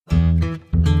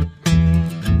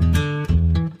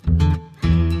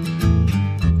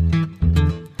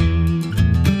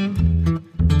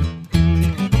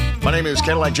is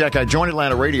Cadillac Jack. I joined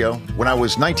Atlanta Radio when I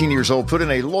was 19 years old, put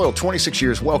in a loyal 26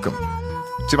 years. Welcome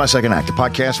to my second act, a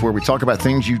podcast where we talk about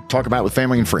things you talk about with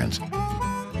family and friends.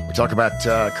 We talk about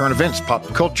current events, pop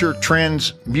culture,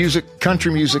 trends, music,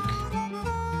 country music,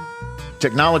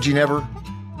 technology never.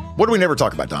 What do we never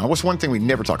talk about, Donna? What's one thing we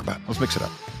never talk about? Let's mix it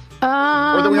up.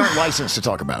 Or that we aren't licensed to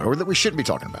talk about, or that we shouldn't be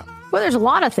talking about. Well, there's a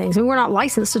lot of things. I mean, we're not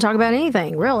licensed to talk about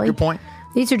anything, really. Good point.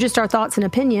 These are just our thoughts and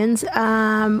opinions.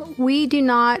 We do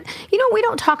not, we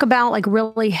don't talk about like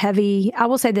really heavy, I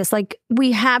will say this, like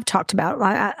we have talked about,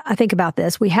 I think about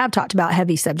this, we have talked about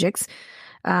heavy subjects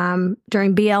during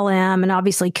BLM and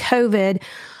obviously COVID,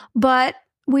 but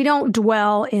we don't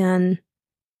dwell in,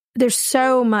 there's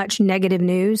so much negative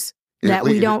news that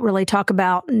we don't really talk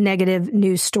about negative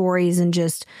news stories and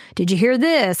just, did you hear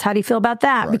this? How do you feel about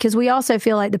that? Right. Because we also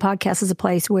feel like the podcast is a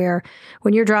place where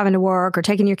when you're driving to work or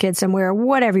taking your kids somewhere,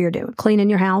 whatever you're doing, cleaning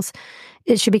your house,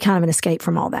 it should be kind of an escape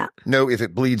from all that. No, if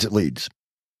it bleeds, it leads.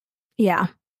 Yeah.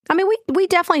 I mean, we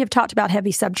definitely have talked about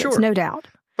heavy subjects, no doubt.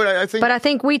 But I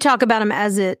think we talk about them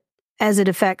as it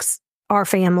affects our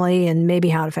family and maybe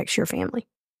how it affects your family.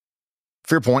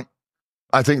 Fair point.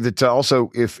 I think that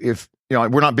also if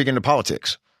we're not big into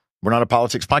politics. We're not a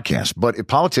politics podcast. But if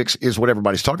politics is what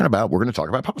everybody's talking about, we're going to talk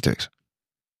about politics.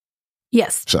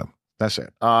 Yes. So that's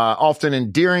it. Often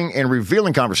endearing and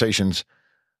revealing conversations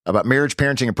about marriage,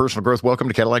 parenting, and personal growth. Welcome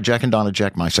to Cadillac Jack and Donna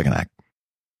Jack, my second act.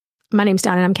 My name's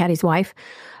Donna, and I'm Caddy's wife.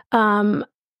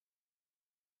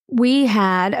 We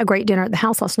had a great dinner at the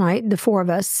house last night, the four of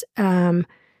us. And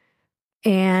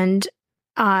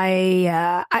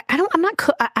I've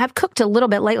cooked a little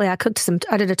bit lately. I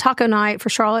did a taco night for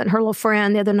Charlotte and her little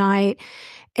friend the other night.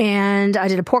 And I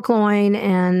did a pork loin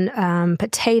and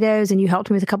potatoes, and you helped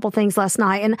me with a couple of things last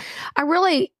night. And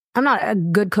I'm not a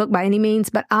good cook by any means,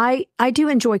 but I do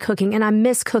enjoy cooking and I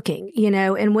miss cooking,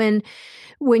 and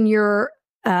when your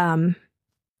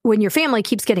family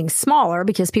keeps getting smaller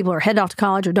because people are headed off to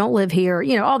college or don't live here,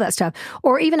 all that stuff,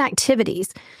 or even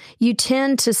activities, you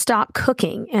tend to stop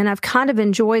cooking. And I've kind of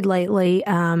enjoyed lately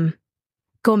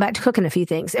going back to cooking a few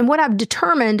things. And what I've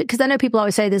determined, because I know people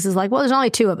always say this is like, well, there's only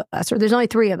two of us, or there's only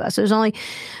three of us,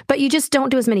 but you just don't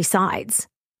do as many sides.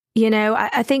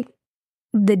 I think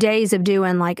the days of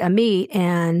doing like a meat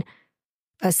and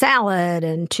a salad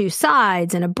and two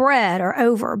sides and a bread are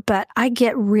over, but I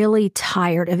get really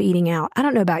tired of eating out. I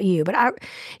don't know about you, but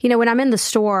when I'm in the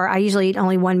store, I usually eat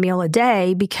only one meal a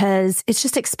day because it's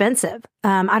just expensive.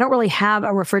 I don't really have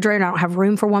a refrigerator. I don't have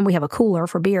room for one. We have a cooler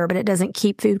for beer, but it doesn't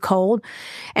keep food cold.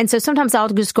 And so sometimes I'll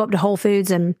just go up to Whole Foods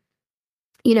and,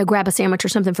 grab a sandwich or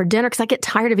something for dinner because I get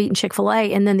tired of eating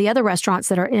Chick-fil-A. And then the other restaurants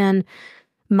that are in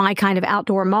my kind of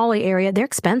outdoor mall-y area, they're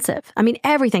expensive. I mean,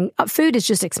 everything, food is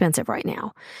just expensive right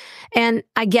now. And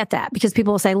I get that because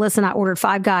people will say, listen, I ordered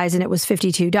Five Guys and it was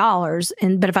 $52.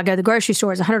 But if I go to the grocery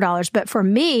store, it's $100. But for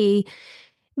me,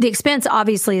 the expense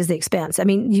obviously is the expense. I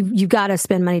mean, you've got to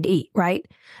spend money to eat, right?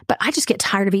 But I just get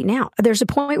tired of eating out. There's a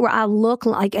point where I look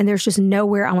like, and there's just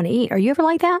nowhere I want to eat. Are you ever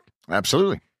like that?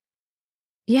 Absolutely.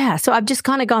 Yeah. So I've just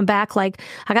kind of gone back. Like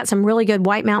I got some really good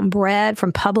White Mountain bread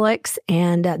from Publix,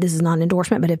 and this is not an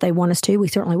endorsement, but if they want us to, we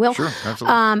certainly will. Sure.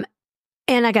 Absolutely.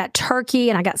 And I got turkey,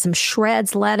 and I got some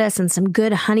shreds lettuce and some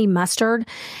good honey mustard.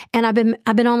 And I've been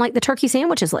on like the turkey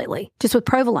sandwiches lately, just with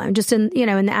provolone, just in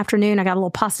the afternoon, I got a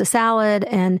little pasta salad,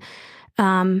 and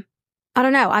I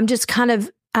don't know.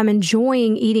 I'm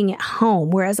enjoying eating at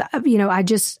home. Whereas,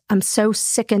 I'm so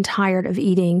sick and tired of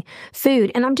eating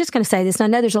food. And I'm just going to say this, and I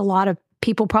know there's a lot of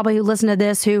people probably who listen to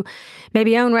this who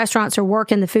maybe own restaurants or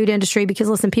work in the food industry because,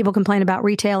 listen, people complain about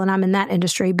retail and I'm in that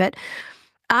industry. But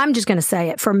I'm just going to say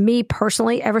it. For me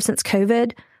personally, ever since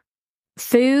COVID,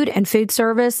 food and food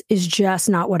service is just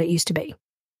not what it used to be.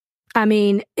 I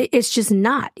mean, it's just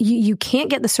not. You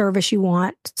can't get the service you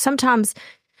want. Sometimes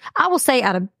I will say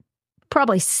out of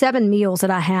probably 7 meals that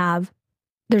I have,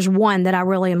 there's one that I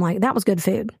really am like, that was good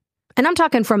food. And I'm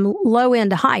talking from low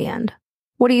end to high end.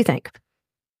 What do you think?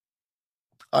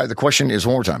 The question is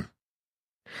one more time.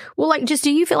 Well,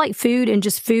 do you feel like food in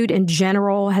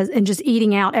general and just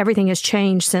eating out, everything has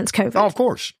changed since COVID? Oh, of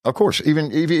course.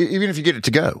 Even if you get it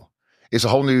to go, it's a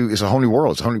whole new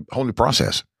world. It's a whole new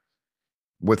process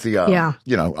with the,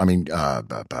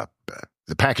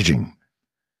 the packaging,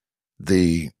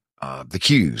 the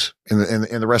queues in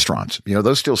the restaurants,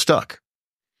 those still stuck.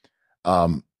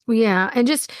 Yeah. And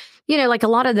just, like a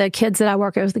lot of the kids that I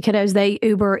work with, the kiddos, they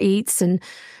Uber Eats and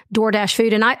DoorDash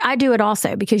food. And I do it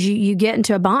also because you get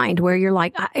into a bind where you're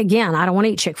like, again, I don't want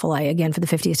to eat Chick-fil-A again for the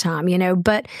 50th time,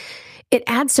 but it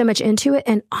adds so much into it.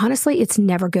 And honestly, it's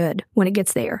never good when it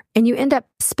gets there. And you end up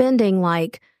spending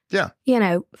like Yeah.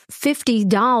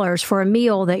 $50 for a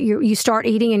meal that you start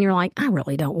eating and you're like, I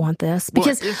really don't want this.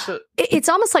 Because it's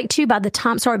almost like, too, by the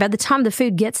time the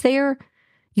food gets there,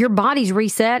 your body's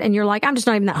reset and you're like, I'm just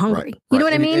not even that hungry. Right. You know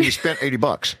what I mean? And you spent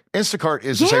 $80. Instacart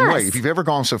is the same way. If you've ever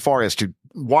gone so far as to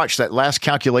watch that last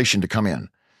calculation to come in,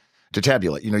 to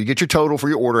tabulate, you get your total for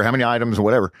your order, how many items or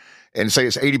whatever, and say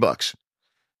it's $80.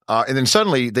 And then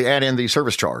suddenly they add in the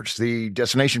service charge, the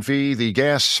destination fee, the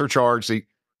gas surcharge, the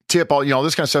tip, all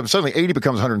this kind of stuff. Suddenly 80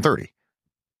 becomes 130.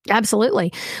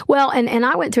 Absolutely. Well, and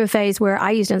I went through a phase where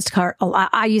I used Instacart.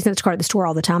 I use Instacart at the store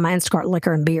all the time. I Instacart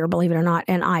liquor and beer, believe it or not,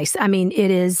 and ice. I mean, it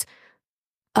is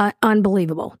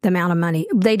unbelievable, the amount of money.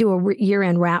 They do a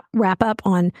year-end wrap up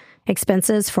on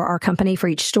expenses for our company, for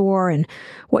each store, and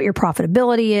what your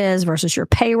profitability is versus your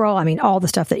payroll. I mean, all the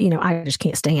stuff that, I just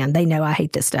can't stand. They know I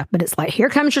hate this stuff, but it's like, here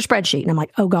comes your spreadsheet. And I'm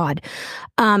like, oh God.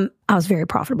 I was very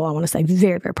profitable. I want to say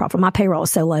very, very profitable. My payroll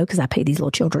is so low because I pay these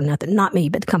little children nothing, not me,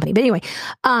 but the company. But anyway,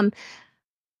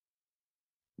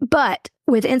 but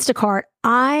with Instacart,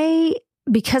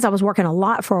 because I was working a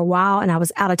lot for a while and I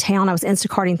was out of town, I was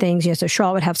Instacarting things, so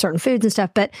Charlotte would have certain foods and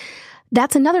stuff. But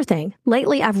that's another thing.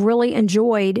 Lately, I've really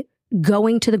enjoyed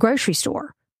going to the grocery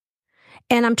store.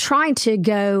 And I'm trying to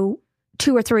go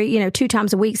 2 or 3, 2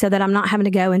 times a week so that I'm not having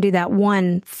to go and do that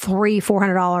one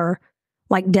 $400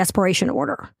 like desperation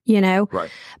order, Right.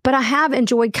 But I have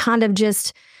enjoyed kind of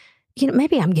just,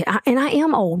 maybe and I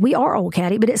am old. We are old,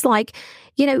 Caddy, but it's like,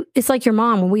 it's like your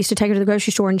mom when we used to take her to the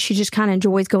grocery store and she just kind of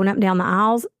enjoys going up and down the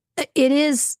aisles. It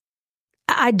is,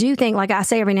 I do think, like I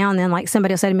say every now and then, like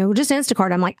somebody will say to me, well, just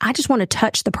Instacart. I'm like, I just want to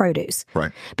touch the produce.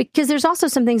 Right. Because there's also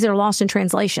some things that are lost in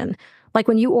translation. Like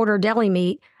when you order deli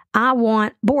meat, I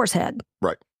want boar's head.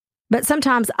 Right. But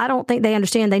sometimes I don't think they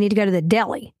understand they need to go to the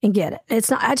deli and get it. It's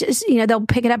not, they'll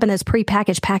pick it up in those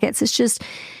prepackaged packets. It's just,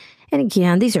 and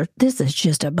again, this is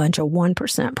just a bunch of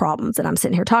 1% problems that I'm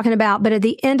sitting here talking about. But at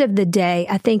the end of the day,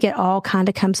 I think it all kind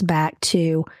of comes back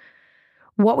to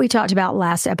what we talked about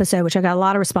last episode, which I got a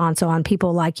lot of response on.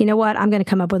 People like, you know what, I'm going to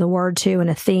come up with a word too and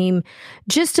a theme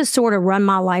just to sort of run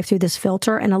my life through this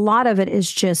filter. And a lot of it is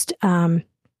just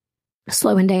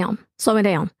slowing down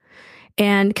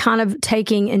and kind of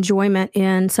taking enjoyment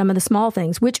in some of the small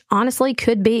things, which honestly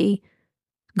could be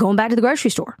going back to the grocery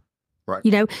store.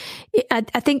 Right. I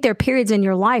think there are periods in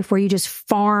your life where you just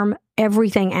farm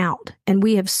everything out. And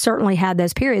we have certainly had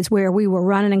those periods where we were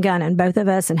running and gunning, both of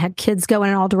us, and had kids going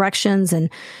in all directions and,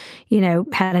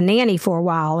 had a nanny for a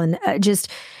while. And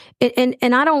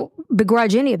and I don't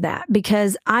begrudge any of that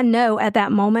because I know at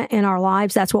that moment in our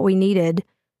lives, that's what we needed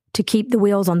to keep the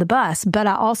wheels on the bus. But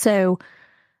I also,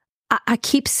 I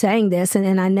keep saying this,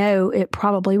 and I know it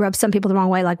probably rubs some people the wrong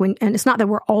way. And it's not that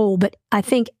we're old, but I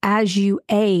think as you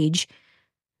age,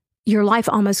 your life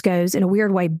almost goes in a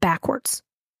weird way backwards.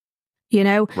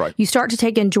 Right. You start to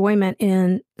take enjoyment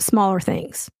in smaller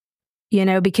things,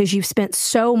 because you've spent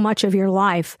so much of your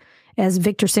life, as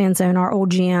Victor Sansone, our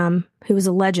old GM, who was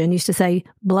a legend, used to say,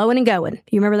 blowing and going.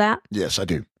 You remember that? Yes, I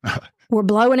do. We're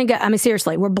blowing and going. I mean,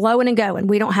 seriously, we're blowing and going.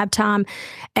 We don't have time.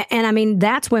 And I mean,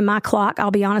 that's when my clock,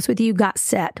 I'll be honest with you, got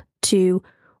set to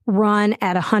run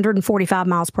at 145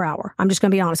 miles per hour. I'm just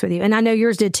going to be honest with you. And I know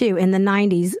yours did too in the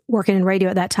 90s, working in radio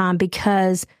at that time,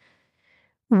 because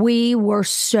we were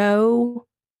so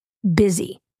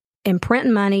busy and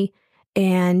printing money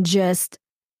and just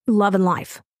loving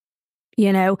life,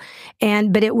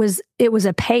 but it was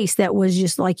a pace that was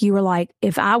just like, you were like,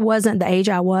 if I wasn't the age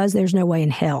I was, there's no way in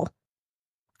hell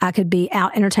I could be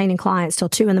out entertaining clients till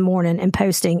 2 a.m. and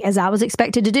posting as I was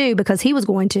expected to do because he was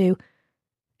going to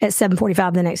at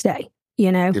 7:45 the next day,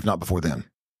 If not before then.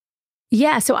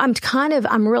 Yeah. So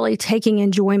I'm really taking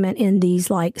enjoyment in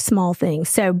these like small things.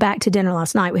 So back to dinner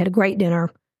last night, we had a great dinner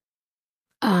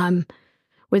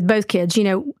with both kids.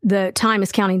 The time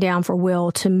is counting down for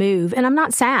Will to move, and I'm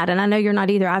not sad. And I know you're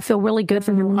not either. I feel really good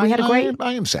for him.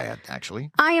 I am sad, actually.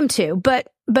 I am too.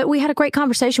 But we had a great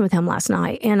conversation with him last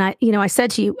night. And I said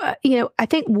to you, I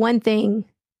think one thing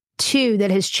too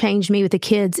that has changed me with the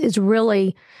kids is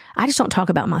really, I just don't talk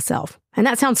about myself. And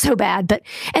that sounds so bad,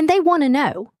 and they want to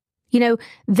know,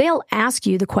 they'll ask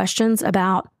you the questions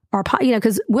about our,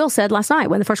 because Will said last night,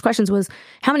 one of the first questions was,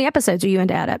 how many episodes are you and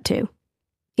Dad up to?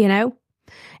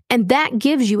 And that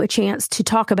gives you a chance to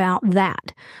talk about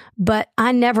that. But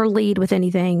I never lead with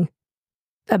anything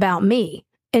about me.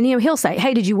 And, he'll say,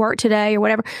 hey, did you work today or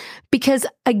whatever? Because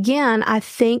again, I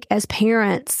think as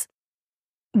parents,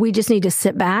 we just need to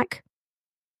sit back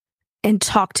and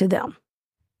talk to them.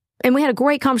 And we had a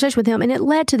great conversation with him, and it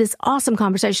led to this awesome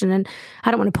conversation. And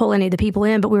I don't want to pull any of the people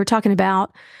in, but we were talking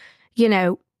about,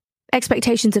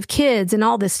 expectations of kids and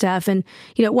all this stuff. And,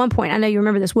 at one point, I know you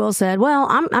remember this, Will said, well,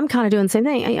 I'm kind of doing the same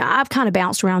thing. I've kind of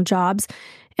bounced around jobs.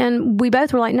 And we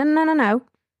both were like, no.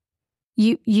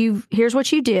 Here's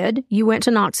what you did. You went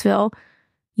to Knoxville.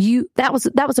 That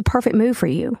was a perfect move for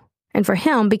you and for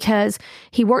him, because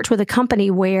he worked with a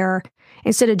company where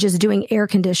instead of just doing air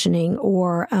conditioning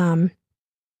or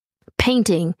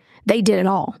painting, they did it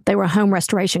all. They were a home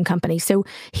restoration company. So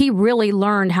he really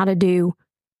learned how to do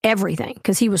everything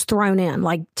because he was thrown in.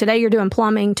 Like, today you're doing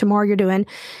plumbing, tomorrow you're doing.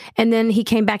 And then he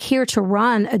came back here to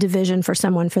run a division for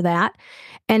someone for that.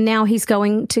 And now he's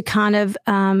going to kind of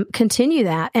continue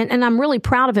that. And I'm really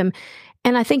proud of him.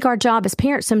 And I think our job as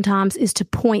parents sometimes is to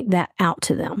point that out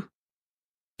to them.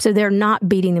 So they're not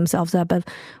beating themselves up of,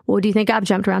 well, do you think I've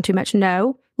jumped around too much?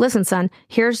 No. Listen, son,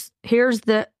 here's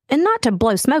the, and not to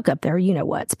blow smoke up there,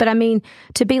 but I mean,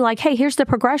 to be like, hey, here's the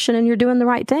progression and you're doing the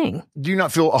right thing. Do you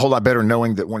not feel a whole lot better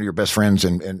knowing that one of your best friends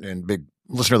and big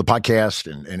listener of the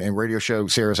podcast and radio show,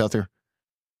 Sarah's out there?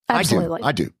 Absolutely.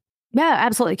 I do. Yeah,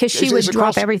 absolutely. Because she would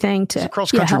drop everything to It's a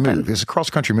cross-country move. It's a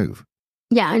cross-country move.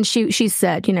 Yeah, and she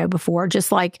said, before,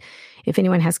 just like if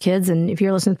anyone has kids and if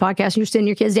you're listening to the podcast and you're sending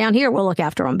your kids down here, we'll look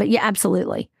after them. But yeah,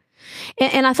 absolutely.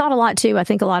 And I thought a lot too. I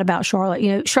think a lot about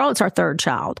Charlotte. Charlotte's our third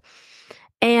child.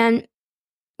 And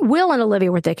Will and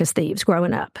Olivia were thick as thieves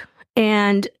growing up.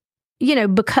 And,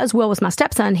 because Will was my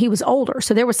stepson, he was older.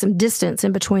 So there was some distance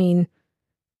in between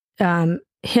him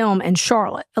and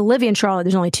Charlotte. Olivia and Charlotte,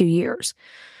 there's only 2 years.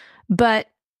 But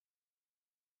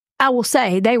I will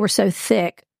say they were so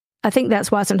thick. I think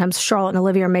that's why sometimes Charlotte and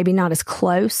Olivia are maybe not as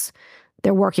close.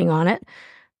 They're working on it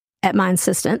at my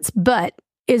insistence, but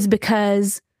is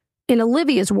because in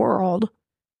Olivia's world,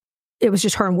 it was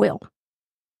just her and Will.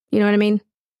 You know what I mean?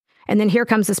 And then here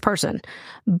comes this person.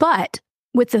 But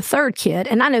with the third kid,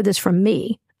 and I know this from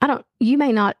me, I don't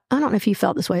know if you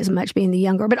felt this way as much being the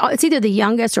younger, but it's either the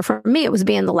youngest or for me, it was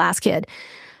being the last kid.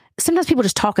 Sometimes people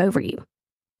just talk over you.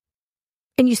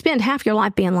 And you spend half your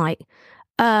life being like,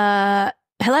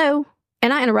 hello.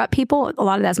 And I interrupt people. A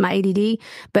lot of that's my ADD,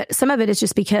 but some of it is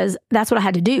just because that's what I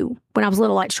had to do when I was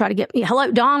little, like to try to get,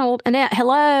 hello, Donald, Annette,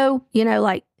 hello,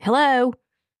 hello.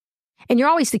 And you're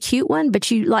always the cute one,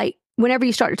 but whenever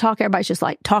you start to talk, everybody's just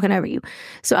like talking over you.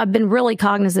 So I've been really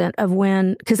cognizant of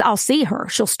because I'll see her.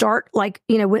 She'll start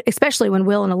especially when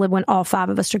Will and Olivia, when all 5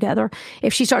 of us together,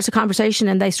 if she starts a conversation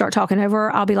and they start talking over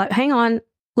her, I'll be like, hang on,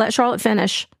 let Charlotte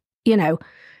finish,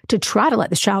 to try to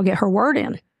let this child get her word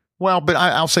in. Well, but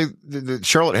I'll say that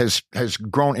Charlotte has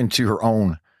grown into her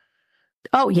own.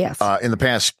 Oh, yes. In the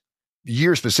past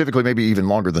year specifically, maybe even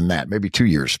longer than that, maybe 2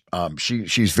 years.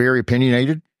 She's very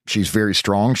opinionated. She's very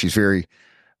strong. She's very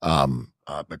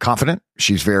confident.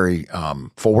 She's very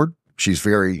forward. She's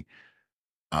very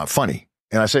funny.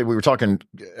 And I said, we were having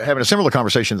a similar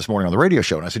conversation this morning on the radio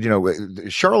show. And I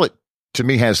said, Charlotte to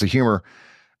me has the humor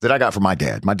that I got from my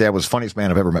dad. My dad was the funniest man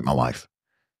I've ever met in my life.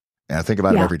 And I think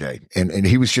about him every day. And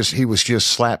he was just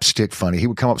slapstick funny. He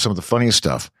would come up with some of the funniest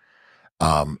stuff.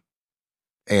 And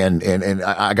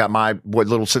I got what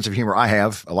little sense of humor I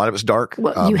have. A lot of it's dark.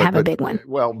 Well, you have a big one.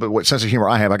 Well, but what sense of humor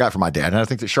I have, I got from my dad. And I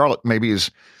think that Charlotte maybe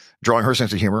is drawing her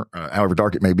sense of humor, however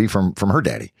dark it may be, from her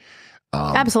daddy.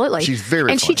 Absolutely. She's very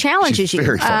funny. She challenges you.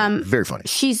 Very funny. Very funny.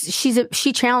 She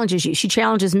challenges you. She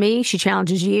challenges me. She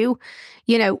challenges you.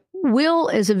 Will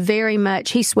is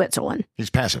he's Switzerland. He's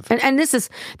passive. And this is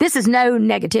no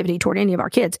negativity toward any of our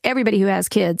kids. Everybody who has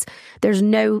kids,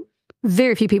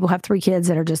 very few people have 3 kids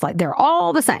that are just like, they're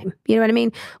all the same. You know what I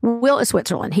mean? Will is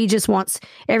Switzerland. He just wants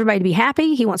everybody to be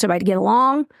happy. He wants everybody to get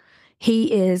along.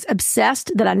 He is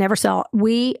obsessed that I never sell,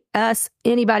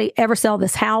 anybody ever sell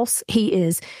this house. He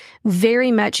is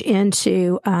very much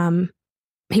into,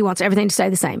 he wants everything to stay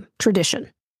the same.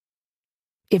 Tradition.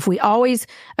 If we always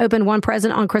open one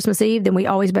present on Christmas Eve, then we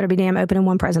always better be damn opening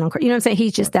one present on Christmas. You know what I'm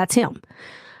saying? That's him.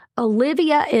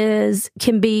 Olivia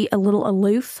can be a little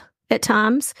aloof at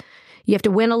times. You have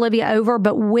to win Olivia over.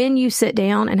 But when you sit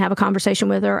down and have a conversation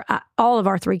with her, all of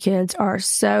our 3 kids are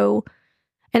so,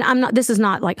 and this is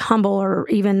not like humble or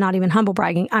not even humble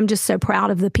bragging. I'm just so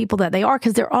proud of the people that they are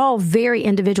because they're all very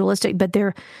individualistic, but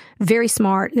they're very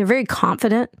smart. They're very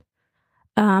confident.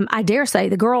 I dare say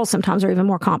the girls sometimes are even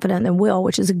more confident than Will,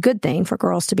 which is a good thing for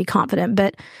girls to be confident.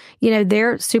 But,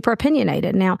 they're super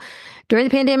opinionated. Now, during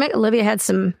the pandemic, Olivia had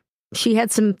some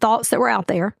thoughts that were out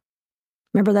there.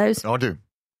 Remember those? Oh, I do.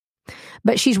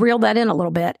 But she's reeled that in a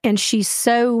little bit. And she's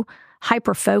so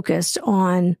hyper-focused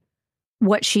on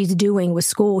what she's doing with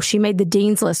school. She made the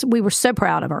dean's list. We were so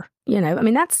proud of her.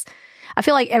 I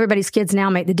feel like everybody's kids now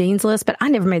make the dean's list, but I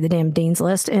never made the damn dean's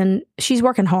list. And she's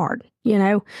working hard,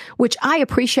 which I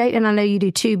appreciate. And I know you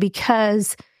do too,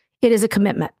 because it is a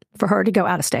commitment for her to go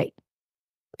out of state.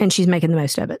 And she's making the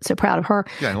most of it. So proud of her.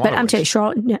 Yeah, but I'm telling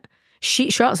you,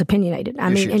 Charlotte's opinionated. I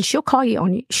mean, and she'll call you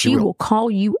on you. She will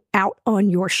call you out on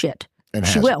your shit. And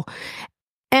she will.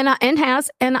 And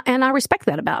I respect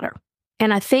that about her.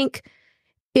 And I think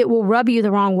it will rub you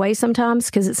the wrong way sometimes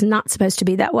because it's not supposed to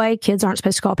be that way. Kids aren't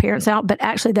supposed to call parents out, but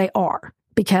actually they are,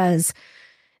 because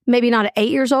maybe not at 8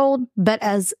 years old, but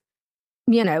as,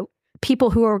 you know, people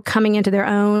who are coming into their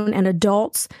own and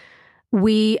adults,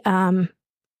 we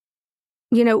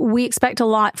expect a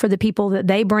lot for the people that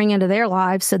they bring into their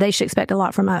lives, so they should expect a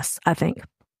lot from us, I think.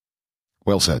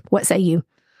 Well said. What say you?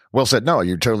 Well said. No,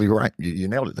 you're totally right. You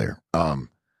nailed it there.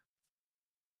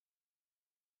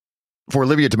 For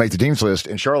Olivia to make the dean's list,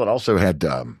 and Charlotte also had...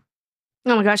 oh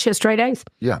my gosh, she has straight A's.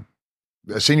 Yeah.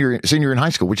 A senior in high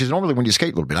school, which is normally when you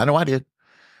skate a little bit. I know I did.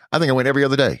 I think I went every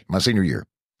other day my senior year.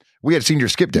 We had senior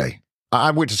skip day.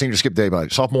 I went to senior skip day by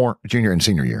sophomore, junior, and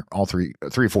senior year, all three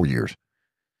or 4 years.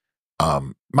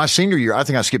 My senior year, I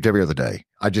think I skipped every other day.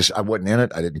 I wasn't in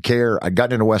it. I didn't care. I'd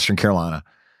gotten into Western Carolina.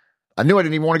 I knew I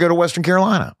didn't even want to go to Western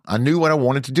Carolina. I knew what I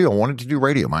wanted to do. I wanted to do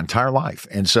radio my entire life.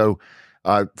 And so,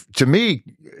 to me,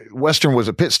 Western was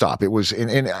a pit stop. It was,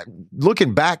 and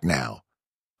looking back now,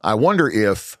 I wonder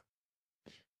if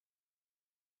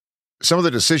some of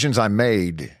the decisions I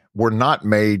made were not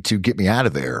made to get me out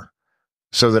of there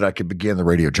so that I could begin the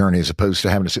radio journey, as opposed to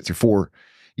having to sit through 4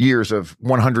 years of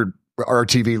 100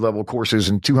 RTV level courses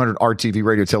and 200 RTV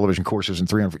radio television courses and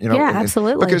 300, Yeah,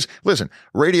 absolutely. Because listen,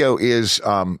 radio is,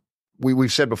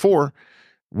 we've said before,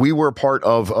 we were a part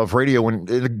of radio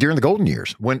during the golden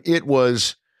years, when it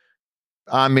was,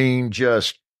 I mean,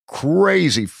 just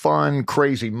crazy fun,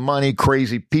 crazy money,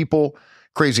 crazy people,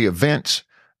 crazy events.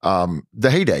 The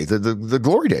heyday, the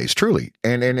glory days, truly.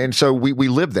 And so we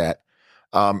lived that.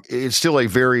 It's still a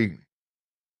very,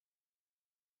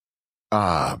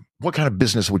 what kind of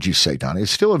business would you say, Donna?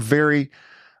 It's still a very,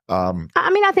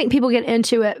 I think people get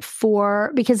into it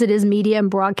because it is media and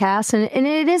broadcast, and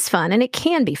it is fun, and it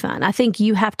can be fun. I think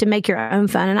you have to make your own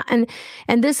fun.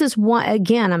 And this is one,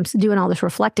 again, I'm doing all this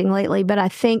reflecting lately, but I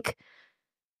think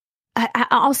I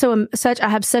also I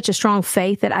have such a strong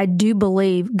faith that I do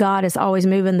believe God is always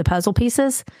moving the puzzle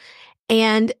pieces.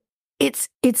 And it's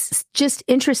just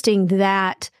interesting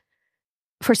that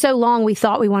for so long we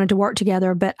thought we wanted to work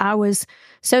together, but I was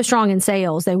so strong in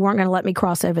sales, they weren't going to let me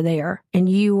cross over there. And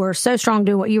you were so strong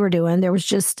doing what you were doing. There was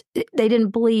just, they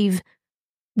didn't believe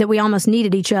that we almost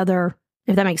needed each other,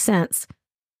 if that makes sense,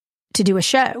 to do a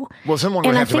show. Well, someone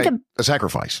would have to make a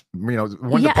sacrifice. One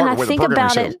department where the programming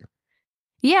sales.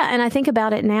 Yeah, and I think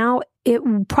about it now, it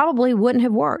probably wouldn't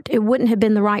have worked. It wouldn't have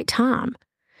been the right time.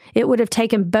 It would have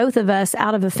taken both of us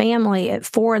out of a family at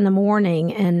 4 a.m.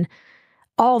 and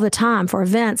all the time for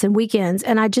events and weekends.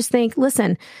 And I just think,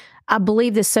 listen, I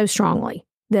believe this so strongly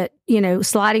that,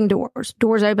 sliding doors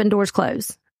open, doors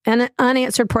close, and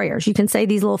unanswered prayers. You can say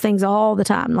these little things all the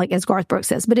time, like as Garth Brooks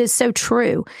says, but it's so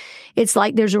true. It's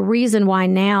like there's a reason why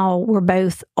now we're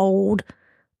both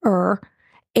older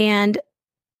and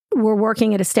we're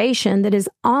working at a station that is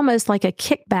almost like a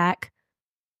kickback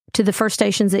to the first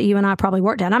stations that you and I probably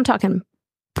worked at. I'm talking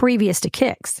previous to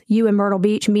Kicks, you in Myrtle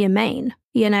Beach, me in Maine,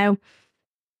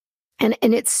 And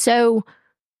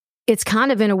it's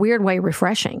kind of in a weird way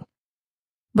refreshing,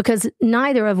 because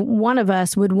neither of one of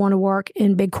us would want to work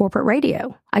in big corporate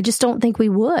radio. I just don't think we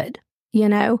would,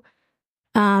 And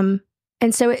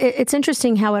so it's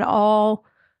interesting how it all,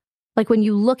 like when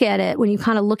you look at it, when you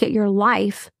kind of look at your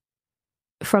life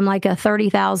from like a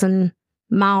 30,000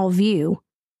 mile view,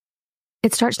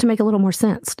 it starts to make a little more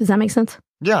sense. Does that make sense?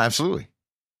 Yeah, absolutely.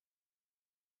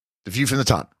 The view from the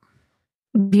top.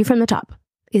 View from the top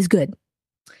is good.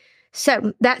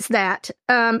 So that's that.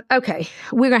 Okay,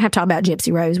 we're going to have to talk about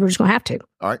Gypsy Rose. We're just going to have to.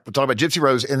 All right, we'll talk about Gypsy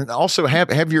Rose, and also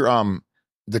have your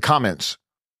the comments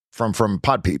from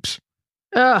Pod Peeps.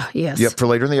 Oh, yes. Yep, for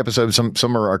later in the episode.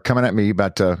 Some are coming at me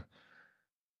about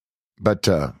but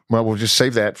we'll just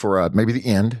save that for maybe the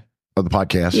end of the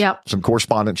podcast. Yep. Some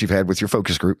correspondence you've had with your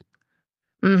focus group.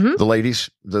 Mm-hmm. The ladies,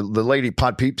 the lady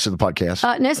Pod Peeps of the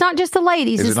podcast. No, it's not just the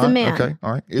ladies, it's the men. Okay,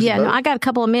 all right. No, I got a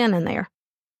couple of men in there.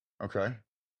 Okay.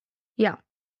 Yeah.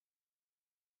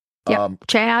 Yep.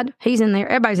 Chad, he's in there.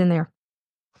 Everybody's in there.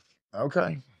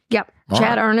 Okay. Yep. All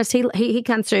Chad right. Ernest, he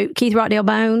comes through. Keith Rockdale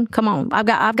Bone, come on.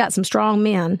 I've got some strong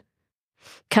men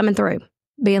coming through,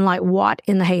 being like, what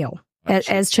in the hell?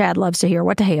 As Chad loves to hear,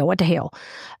 what the hell? What the hell?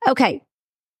 Okay.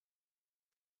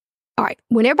 All right.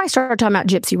 When everybody started talking about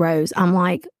Gypsy Rose, I'm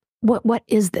like, what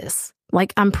is this?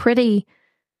 Like, I'm pretty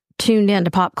tuned into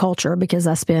pop culture because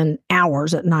I spend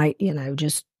hours at night,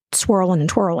 just swirling and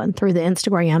twirling through the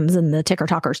Instagrams and the ticker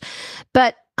talkers.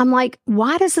 But I'm like,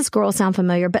 why does this girl sound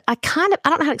familiar? But I don't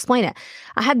know how to explain it.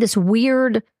 I had this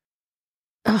weird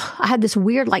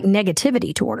like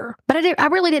negativity toward her, but I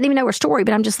really didn't even know her story.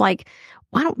 But I'm just like,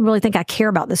 well, I don't really think I care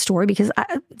about this story because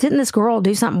didn't this girl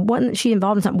do something? Wasn't she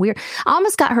involved in something weird? I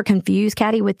almost got her confused,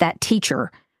 Caddy, with that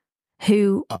teacher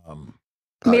who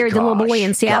married the little boy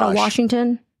in Seattle,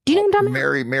 Washington. Do you know what I'm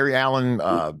talking about? Mary Allen.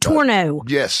 Torno.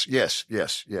 Yes.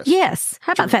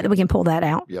 How about the fact that we can pull that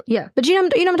out? Yep. Yeah. But you know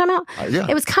what I'm talking about? Yeah.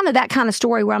 It was kind of that kind of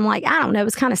story where I'm like, I don't know. It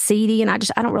was kind of seedy and I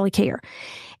don't really care.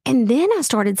 And then I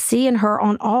started seeing her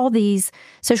on all these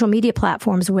social media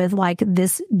platforms with like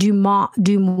this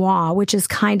Dumois, which is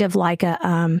kind of like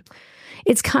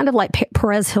it's kind of like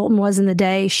Perez Hilton was in the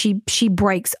day. She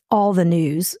breaks all the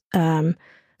news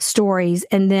stories.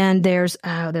 And then there's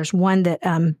one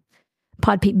that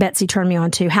Pod Pete Betsy turned me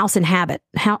on to, House and Habit.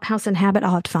 House and Habit,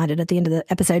 I'll have to find it at the end of the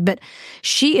episode. But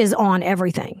she is on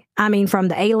everything. I mean, from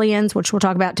the aliens, which we'll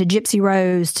talk about, to Gypsy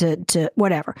Rose, to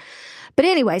whatever. But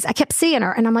anyways, I kept seeing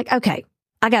her and I'm like, okay,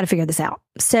 I got to figure this out.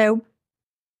 So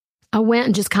I went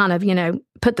and just kind of,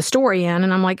 put the story in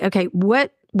and I'm like, okay,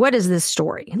 what is this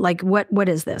story? Like, what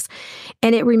is this?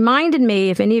 And it reminded me,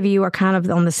 if any of you are kind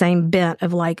of on the same bent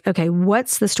of like, okay,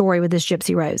 what's the story with this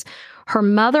Gypsy Rose? Her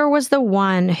mother was the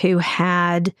one who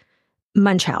had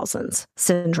Munchausen's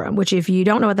syndrome, which if you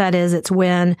don't know what that is, it's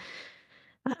when,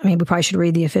 we probably should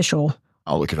read the official.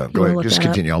 I'll look it up. Go ahead. Just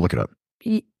continue. I'll look it up.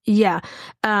 Yeah.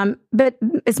 But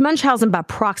it's Munchausen by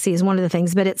proxy is one of the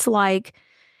things, but it's like,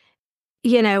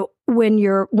 when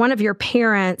one of your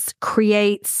parents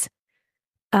creates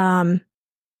fake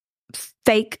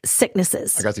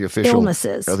sicknesses. I got the official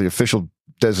illnesses. I got the official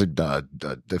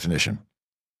definition.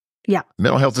 Yeah.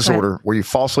 Mental health disorder where you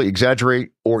falsely exaggerate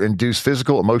or induce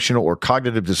physical, emotional, or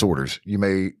cognitive disorders. You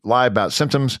may lie about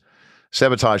symptoms,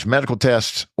 sabotage medical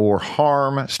tests, or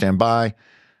harm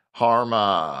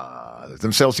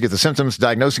themselves to get the symptoms.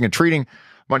 Diagnosing and treating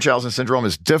Munchausen syndrome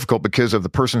is difficult because of the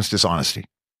person's dishonesty.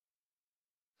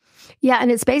 Yeah,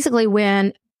 and it's basically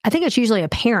when, I think it's usually a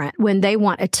parent, when they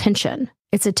want attention.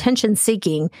 It's attention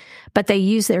seeking, but they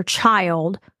use their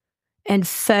child and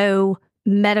faux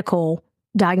medical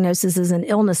diagnoses and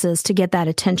illnesses to get that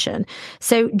attention.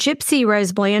 So Gypsy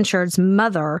Rose Blanchard's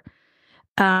mother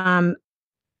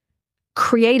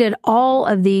created all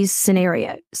of these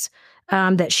scenarios,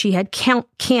 that she had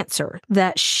cancer,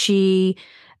 that she,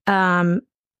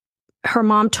 her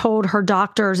mom told her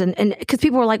doctors, and because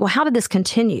people were like, well, how did this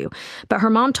continue? But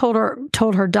her mom told her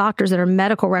doctors that her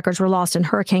medical records were lost in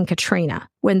Hurricane Katrina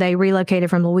when they relocated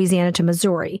from Louisiana to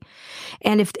Missouri.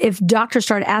 And if doctors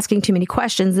started asking too many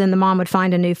questions, then the mom would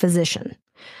find a new physician.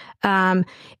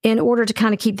 In order to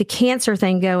kind of keep the cancer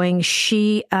thing going,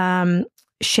 she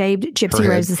shaved Gypsy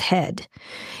Rose's head.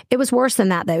 It was worse than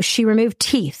that, though. She removed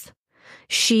teeth.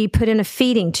 She put in a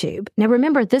feeding tube. Now,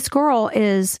 remember, this girl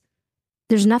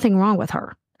there's nothing wrong with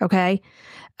her, okay?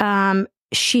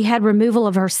 She had removal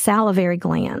of her salivary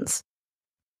glands.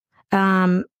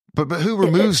 But who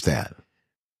removes that?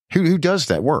 Who does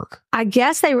that work? I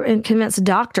guess they convinced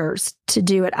doctors to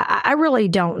do it. I really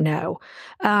don't know.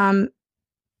 And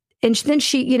then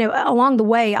she, along the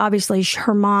way, obviously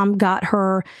her mom got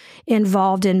her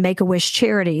involved in Make-A-Wish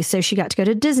charities. So she got to go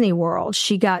to Disney World.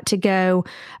 She got to go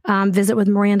visit with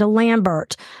Miranda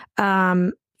Lambert.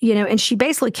 And she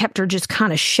basically kept her just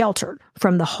kind of sheltered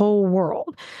from the whole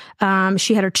world.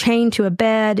 She had her chained to a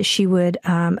bed. She would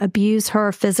abuse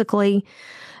her physically.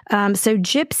 So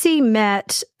Gypsy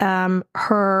met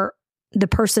the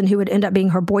person who would end up being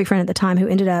her boyfriend at the time, who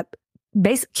ended up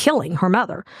killing her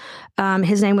mother.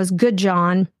 His name was Good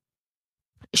John.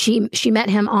 She met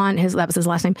him that was his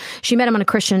last name. She met him on a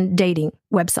Christian dating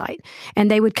website,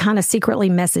 and they would kind of secretly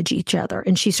message each other.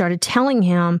 And she started telling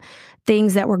him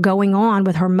things that were going on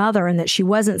with her mother and that she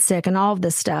wasn't sick and all of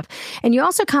this stuff. And you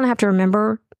also kind of have to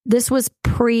remember, this was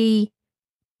pre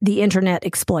the internet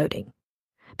exploding.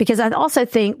 Because I also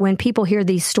think when people hear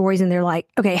these stories and they're like,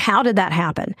 okay, how did that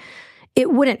happen?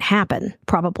 It wouldn't happen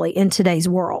probably in today's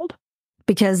world.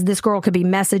 Because this girl could be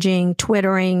messaging,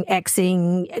 Twittering,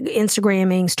 Xing,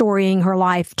 Instagramming, storying her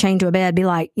life, chained to a bed, be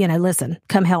like, listen,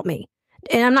 come help me.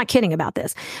 And I'm not kidding about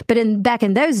this. But back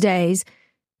in those days,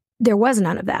 there was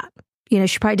none of that.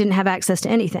 She probably didn't have access to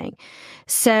anything.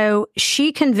 So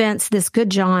she convinced this Good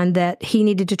John that he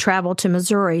needed to travel to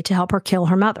Missouri to help her kill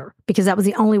her mother, because that was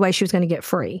the only way she was going to get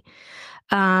free.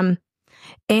 And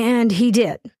he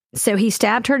did. So he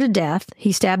stabbed her to death.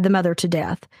 He stabbed the mother to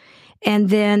death. And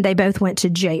then they both went to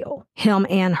jail, him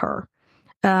and her.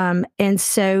 And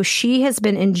so she has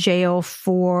been in jail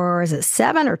for, is it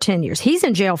 7 or 10 years? He's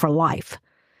in jail for life.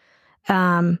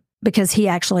 Because he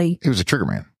was a trigger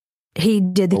man. He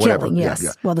did the killing, yes.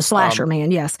 Yeah. Well, the slasher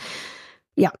man, yes.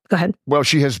 Yeah, go ahead. Well,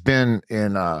 she has been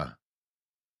in,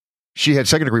 she had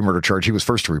second-degree murder charge. He was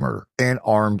first-degree murder and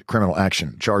armed criminal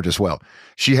action charge as well.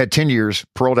 She had 10 years,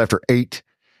 paroled after 8.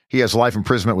 He has life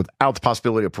imprisonment without the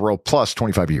possibility of parole, plus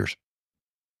 25 years.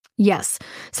 Yes.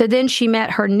 So then she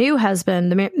met her new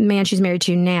husband, the man she's married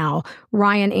to now,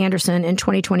 Ryan Anderson, in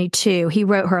 2022. He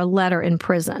wrote her a letter in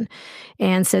prison.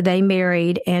 And so they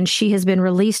married, and she has been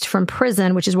released from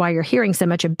prison, which is why you're hearing so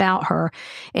much about her.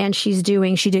 And she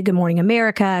did Good Morning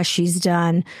America. She's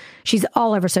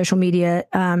all over social media.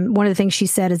 One of the things she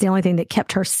said is the only thing that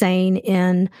kept her sane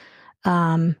in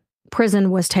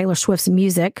prison was Taylor Swift's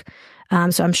music.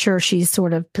 So I'm sure she's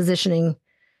sort of positioning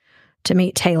to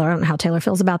meet Taylor. I don't know how Taylor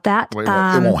feels about that. Well,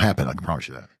 it won't happen. I can promise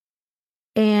you that.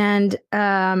 And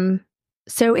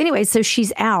so anyway, so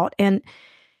she's out, and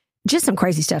just some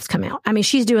crazy stuff's come out. I mean,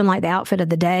 she's doing like the outfit of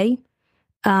the day,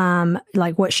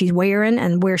 like what she's wearing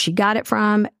and where she got it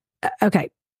from.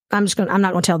 Okay, I'm not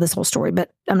going to tell this whole story,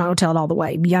 but I'm not going to tell it all the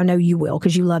way. I know you will,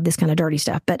 because you love this kind of dirty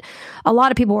stuff. But a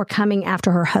lot of people were coming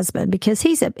after her husband because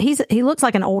he looks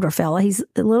like an older fella. He's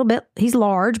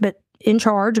large, but in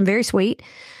charge and very sweet.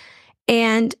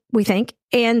 And we think,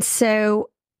 and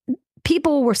so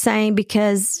people were saying,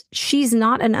 because she's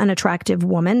not an unattractive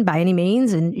woman by any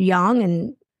means, and young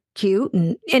and cute,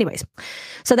 and anyways,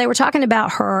 so they were talking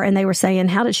about her, and they were saying,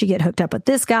 how did she get hooked up with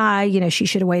this guy? You know, she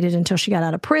should have waited until she got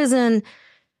out of prison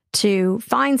to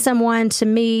find someone to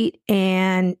meet,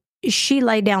 and she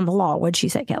laid down the law. What'd she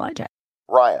say, Cadillac Jack?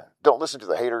 Ryan, don't listen to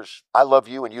the haters. I love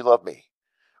you and you love me.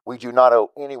 We do not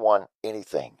owe anyone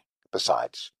anything.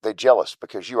 Besides, they're jealous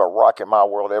because you are rocking my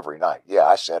world every night. Yeah,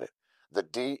 I said it. The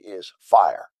D is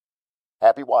fire.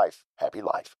 Happy wife, happy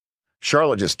life.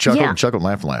 Charlotte just chuckled and chuckled,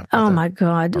 laughed and laughed. Oh, my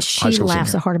God. She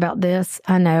laughs so hard about this.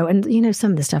 I know. And,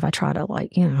 some of the stuff I try to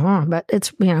but it's,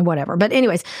 whatever. But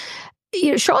anyways,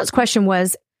 Charlotte's question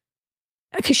was,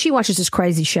 because she watches this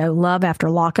crazy show, Love After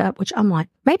Lockup, which I'm like,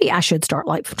 maybe I should start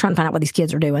trying to find out what these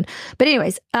kids are doing. But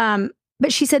anyways,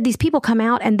 but she said these people come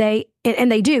out and they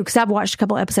do, because I've watched a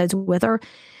couple of episodes with her.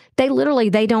 They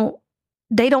don't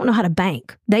know how to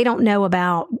bank. They don't know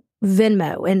about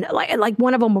Venmo. And like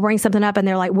one of them will bring something up and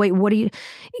they're like, wait, what do you,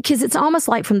 because it's almost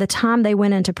like from the time they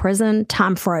went into prison,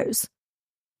 time froze,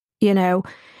 And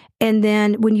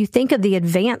then when you think of the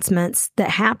advancements that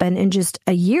happen in just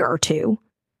a year or two,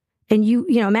 and you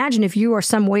imagine if you are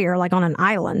somewhere like on an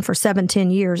island for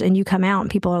 7-10 years and you come out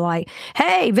and people are like,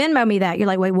 hey, Venmo me that. You're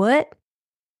like, wait, what?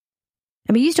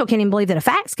 I mean, you still can't even believe that a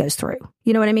fax goes through.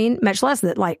 You know what I mean? Much less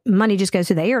that like money just goes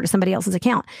through the air to somebody else's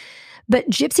account. But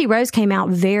Gypsy Rose came out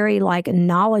very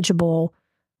knowledgeable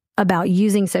about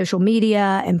using social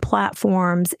media and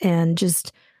platforms and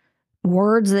just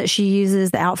words that she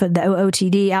uses, the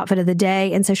OOTD, outfit of the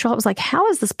day. And so Charlotte was like, how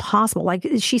is this possible? Like,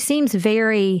 she seems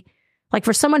very, like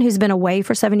for someone who's been away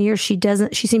for 7 years, she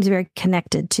seems very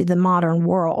connected to the modern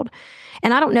world.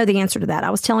 And I don't know the answer to that.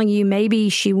 I was telling you, maybe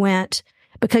she went,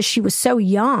 because she was so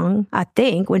young, I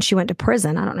think, when she went to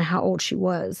prison. I don't know how old she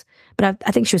was, but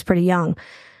I think she was pretty young.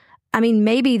 I mean,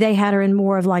 maybe they had her in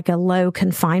more of like a low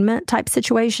confinement type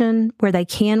situation where they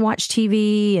can watch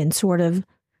TV and sort of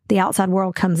the outside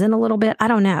world comes in a little bit. I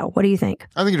don't know. What do you think?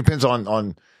 I think it depends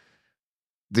on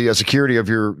the security of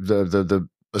the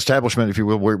establishment, if you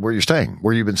will, where you're staying,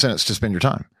 where you've been sentenced to spend your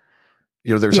time.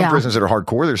 There's some prisons that are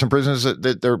hardcore. There's some prisons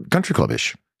that they're country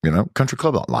clubbish, country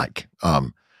club-like.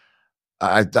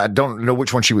 I don't know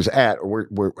which one she was at, or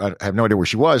where I have no idea where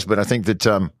she was, but I think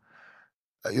that,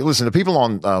 listen, the people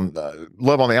on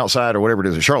Love on the Outside or whatever it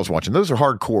is that Charlotte's watching, those are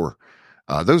hardcore.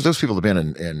 Those people have been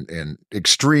in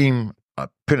extreme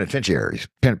penitentiaries.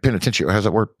 How's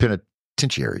that word?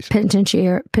 Penitentiaries.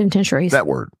 Penitentiaries. That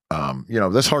word.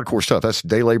 That's hardcore stuff. That's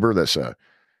day labor. That's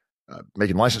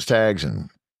making license tags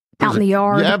and out in the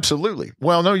yard. Yeah, absolutely.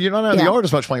 Well, no, you're not out in the yard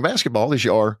as much playing basketball as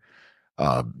you are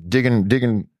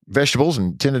digging vegetables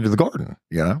and tending to the garden.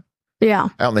 Yeah,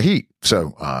 out in the heat.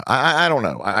 So I don't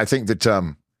know. I think that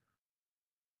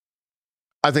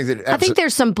I think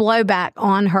there's some blowback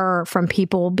on her from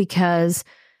people, because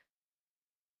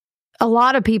a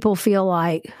lot of people feel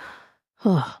like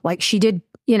she did,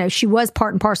 she was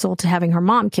part and parcel to having her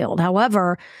mom killed.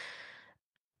 However,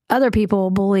 other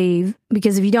people believe,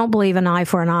 because if you don't believe an eye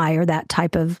for an eye or that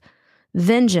type of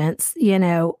vengeance,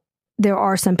 there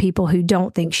are some people who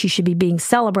don't think she should be being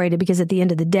celebrated, because at the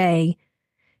end of the day,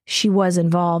 she was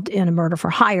involved in a murder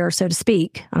for hire, so to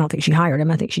speak. I don't think she hired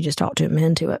him. I think she just talked him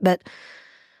into it. But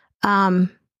I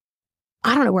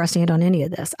don't know where I stand on any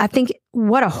of this. I think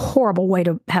what a horrible way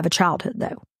to have a childhood,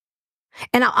 though.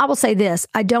 And I will say this,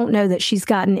 I don't know that she's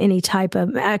gotten any type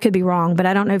of, I could be wrong, but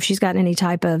I don't know if she's gotten any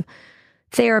type of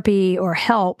therapy or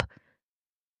help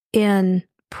in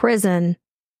prison.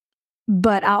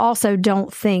 But I also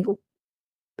don't think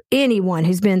anyone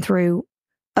who's been through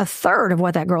a third of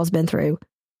what that girl's been through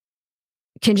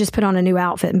can just put on a new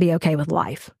outfit and be okay with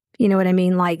life. You know what I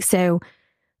mean? Like, so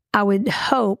I would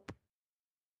hope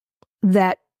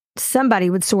that somebody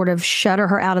would sort of shutter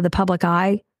her out of the public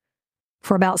eye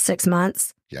for about 6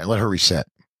 months. Yeah, let her reset.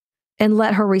 And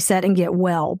let her reset and get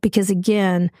well. Because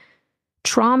again,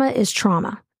 trauma is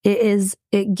trauma.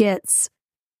 It gets,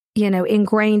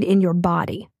 ingrained in your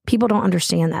body. People don't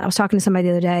understand that. I was talking to somebody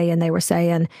the other day and they were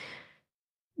saying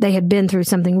they had been through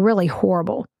something really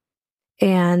horrible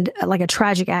and like a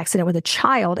tragic accident with a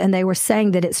child. And they were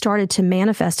saying that it started to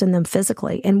manifest in them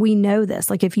physically. And we know this.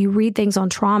 Like if you read things on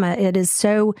trauma, it is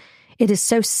so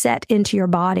set into your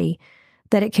body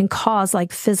that it can cause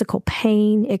like physical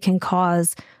pain. It can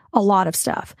cause a lot of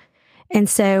stuff. And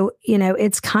so,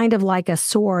 it's kind of like a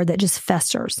sore that just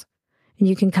festers. And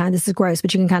you can this is gross,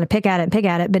 but you can kind of pick at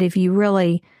it. But if you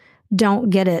really don't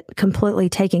get it completely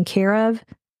taken care of,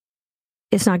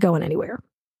 it's not going anywhere.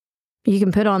 You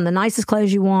can put on the nicest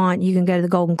clothes you want. You can go to the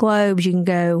Golden Globes. You can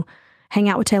go hang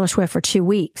out with Taylor Swift for 2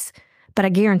 weeks. But I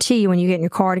guarantee you when you get in your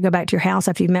car to go back to your house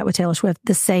after you've met with Taylor Swift,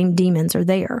 the same demons are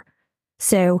there.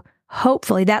 So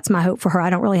hopefully that's my hope for her. I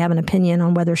don't really have an opinion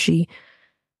on whether she,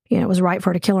 it was right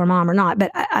for her to kill her mom or not. But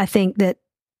I think that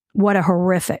what a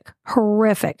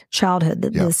horrific childhood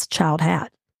that this child had,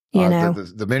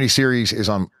 The miniseries is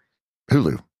on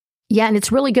Hulu. Yeah, and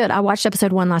it's really good. I watched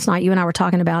episode 1 last night. You and I were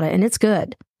talking about it, and it's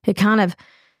good.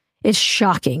 It's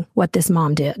shocking what this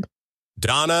mom did.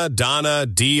 Donna, Donna,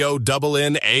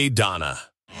 D-O-N-N-A, Donna.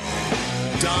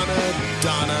 Donna,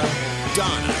 Donna,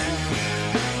 Donna.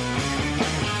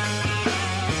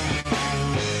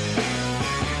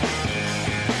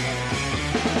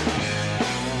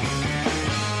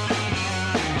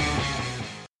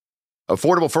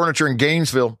 Affordable furniture in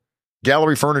Gainesville.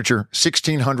 Gallery Furniture,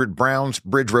 1600 Browns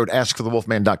Bridge Road.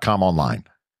 AskForTheWolfman.com online.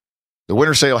 The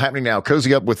winter sale happening now.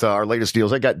 Cozy up with our latest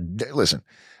deals. You get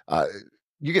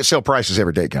sale prices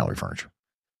every day at Gallery Furniture.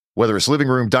 Whether it's living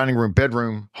room, dining room,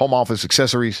 bedroom, home office,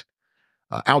 accessories,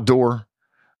 outdoor.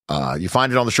 You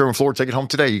find it on the showroom floor. Take it home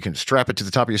today. You can strap it to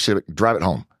the top of your Civic, drive it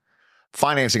home.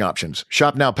 Financing options.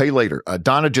 Shop now, pay later.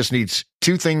 Donna just needs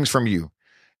 2 things from you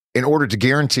in order to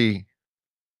guarantee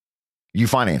you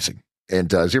financing and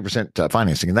 0%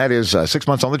 financing. And that is 6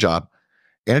 months on the job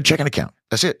and a checking account.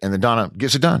 That's it. And then Donna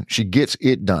gets it done. She gets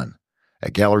it done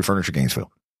at Gallery Furniture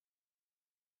Gainesville.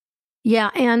 Yeah.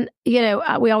 And,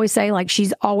 we always say like,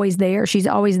 she's always there. She's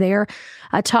always there.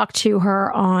 I talked to her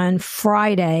on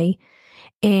Friday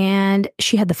and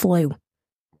she had the flu.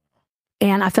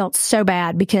 And I felt so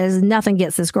bad because nothing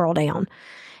gets this girl down.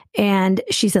 And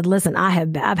she said, listen,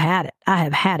 I've had it. I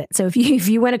have had it. So if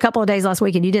you went a couple of days last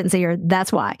week and you didn't see her,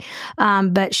 that's why.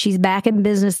 But she's back in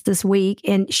business this week.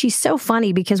 And she's so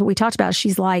funny because what we talked about,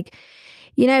 she's like,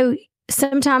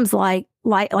 sometimes like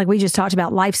we just talked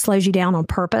about, life slows you down on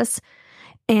purpose.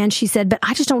 And she said, but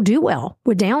I just don't do well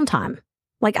with downtime.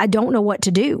 Like, I don't know what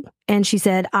to do. And she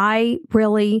said, I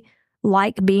really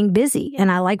like being busy and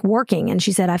I like working. And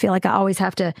she said, I feel like I always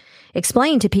have to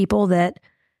explain to people that,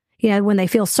 when they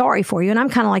feel sorry for you. And I'm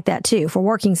kind of like that too. For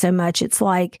working so much, it's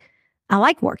like, I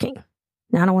like working.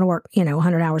 Now, I don't want to work,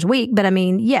 100 hours a week. But I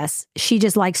mean, yes, she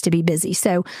just likes to be busy.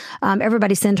 So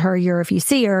everybody send her if you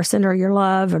see her, send her your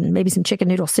love and maybe some chicken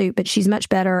noodle soup. But she's much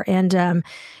better. And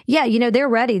they're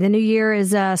ready. The new year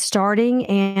is starting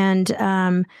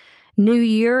and new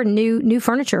year, new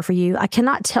furniture for you. I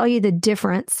cannot tell you the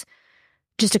difference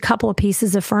just a couple of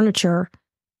pieces of furniture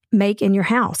make in your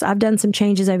house. I've done some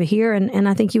changes over here and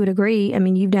I think you would agree. I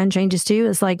mean, you've done changes too.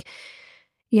 It's like,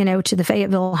 to the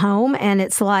Fayetteville home. And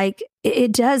it's like,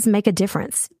 it does make a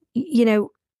difference.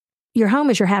 Your home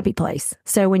is your happy place.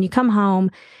 So when you come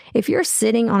home, if you're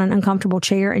sitting on an uncomfortable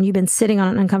chair and you've been sitting on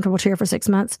an uncomfortable chair for 6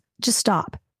 months, just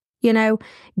stop,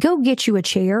 go get you a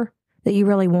chair that you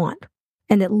really want.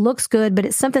 And it looks good, but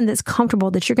it's something that's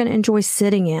comfortable that you're going to enjoy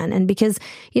sitting in. And because,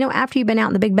 after you've been out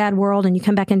in the big bad world and you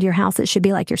come back into your house, it should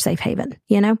be like your safe haven,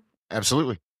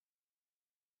 Absolutely.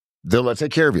 They'll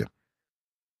take care of you.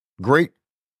 Great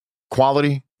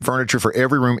quality furniture for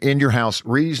every room in your house,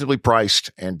 reasonably priced.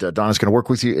 And Donna's going to work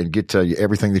with you and get you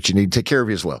everything that you need. Take care of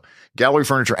you as well. Gallery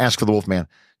Furniture,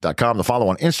 AskForTheWolfman.com. The follow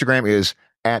on Instagram is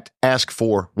at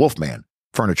AskForWolfman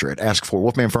Furniture, at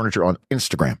AskForWolfman Furniture on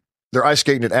Instagram. They're ice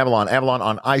skating at Avalon. Avalon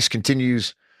on Ice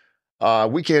continues.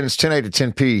 Weekends, 10 a to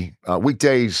 10 p.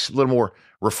 Weekdays, a little more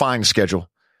refined schedule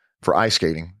for ice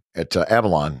skating. at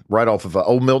Avalon, right off of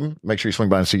Old Milton. Make sure you swing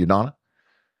by and see you, Donna.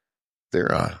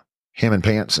 They're hem and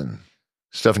pants and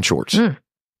stuff and shorts.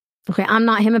 Okay, I'm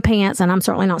not hem and pants, and I'm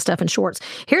certainly not stuff and shorts.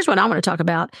 Here's what I want to talk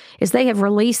about: is they have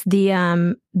released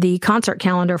the concert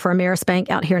calendar for Amerispank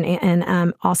out here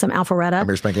in awesome Alpharetta.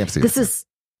 Amerispank Amphitheater.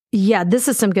 This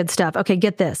is some good stuff. Okay,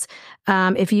 get this.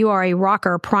 If you are a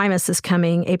rocker, Primus is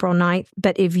coming April 9th.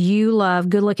 But if you love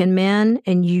good-looking men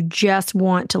and you just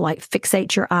want to like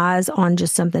fixate your eyes on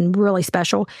just something really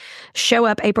special, show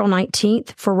up April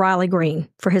 19th for Riley Green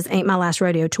for his Ain't My Last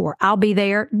Rodeo tour. I'll be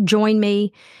there. Join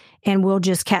me. And we'll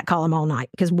just catcall him all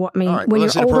night because when you're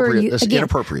older,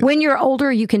 inappropriate. When you're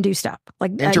older, you can do stuff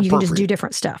like you can just do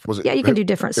different stuff. You can do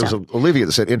different stuff. It was Olivia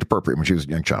that said inappropriate when she was a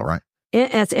young child, right?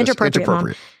 It's inappropriate.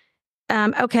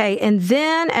 Mom. Okay, and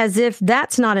then as if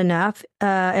that's not enough,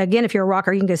 again, if you're a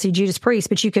rocker, you can go see Judas Priest,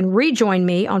 but you can rejoin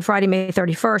me on Friday, May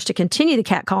 31st to continue the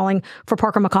catcalling for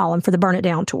Parker McCollum for the Burn It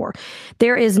Down tour.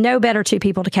 There is no better two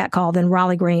people to catcall than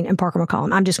Riley Green and Parker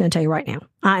McCollum. I'm just going to tell you right now.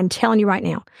 I'm telling you right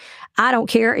now. I don't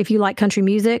care if you like country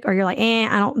music or you're like,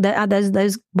 I don't.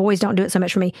 Those boys don't do it so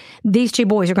much for me. These two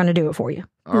boys are going to do it for you.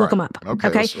 Look them up. Okay.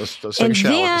 Let's take a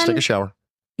shower. Let's take a shower.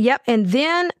 Yep. And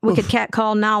then we could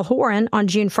catcall Niall Horan on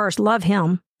June 1st. Love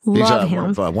him. Love him.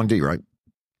 He's 1D, right?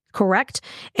 Correct.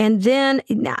 And then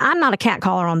I'm not a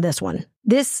catcaller on this one.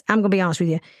 I'm going to be honest with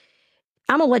you.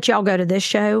 I'm going to let y'all go to this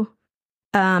show.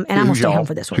 And I'm going to stay home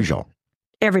for this one. Who's y'all?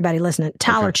 Everybody listening.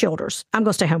 Tyler Childers. I'm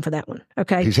going to stay home for that one.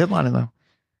 Okay. He's headlining though.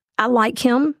 I like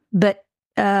him, but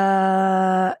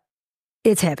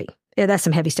it's heavy. Yeah, that's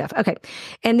some heavy stuff. Okay.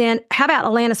 And then how about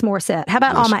Alanis Morissette? How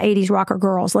about all my 80s rocker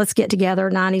girls? Let's get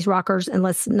together, 90s rockers, and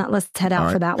let's head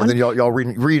out for that one. And then y'all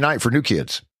reunite for New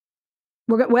Kids.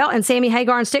 And Sammy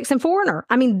Hagar and Styx and Foreigner.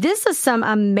 I mean, this is some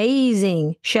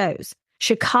amazing shows.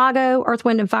 Chicago, Earth,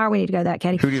 Wind, and Fire. We need to go to that,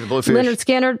 Katie. Hootie the Bluefish. Leonard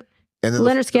Skinner. And then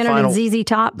and ZZ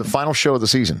Top. The final show of the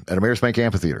season at Amerispank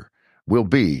Amphitheater will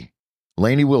be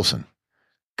Lainey Wilson,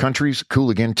 Country's Cool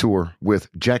Again Tour with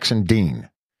Jackson Dean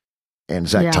and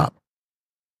Zach Top.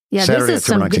 Yeah,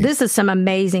 this is some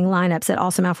amazing lineups that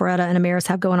Awesome Alpharetta and Amaris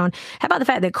have going on. How about the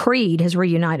fact that Creed has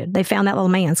reunited? They found that little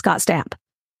man, Scott Stapp.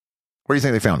 Where do you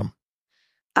think they found him?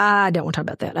 I don't want to talk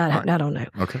about that. I don't know.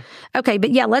 Okay,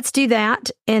 but yeah, let's do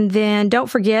that. And then don't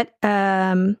forget,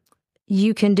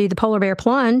 you can do the Polar Bear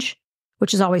Plunge,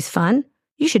 which is always fun.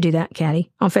 You should do that,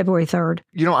 Caddy, on February 3rd.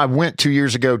 You know, I went 2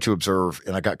 years ago to observe,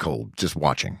 and I got cold just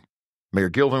watching. Mayor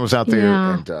Gilvin was out there,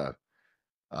 and a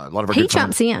lot of our He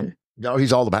jumps in. No,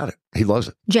 he's all about it. He loves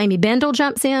it. Jamie Bendel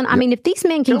jumps in. I mean, if these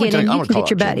men can get in, you can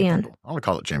get your butt in. I want to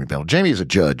call it Jamie Bendel. Jamie is a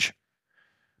judge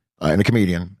and a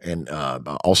comedian, and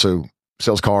also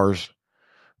sells cars.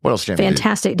 What else, Jamie?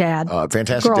 Fantastic dad.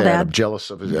 Fantastic Girl dad. I'm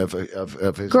jealous of his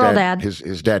Girl dad. His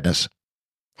dadness.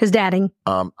 His dadding.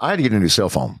 I had to get a new cell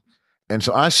phone. And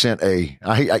so I sent I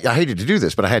hated to do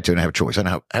this, but I had to, and I have a choice. I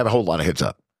have a whole lot of heads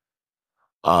up.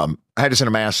 I had to send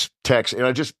a mass text,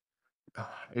 and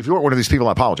if you weren't one of these people,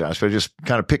 I apologize, but I just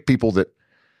kind of picked people that,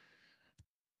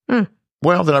 that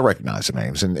I recognize the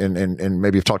names and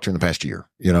maybe have talked to in the past year,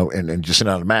 and just sent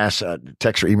out a mass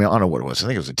text or email. I don't know what it was. I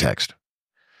think it was a text.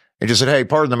 And just said, hey,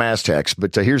 pardon the mass text,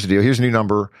 but here's the deal. Here's a new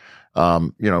number.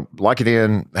 Lock it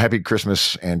in. Happy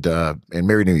Christmas and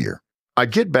Merry New Year. I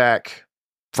get back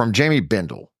from Jamie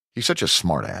Bendel. He's such a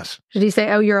smart ass. Did he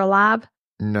say, oh, you're alive?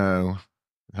 No.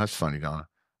 That's funny, Donna.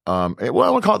 I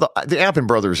want to call it the Appen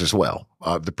brothers as well,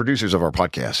 the producers of our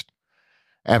podcast,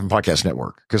 Appen Podcast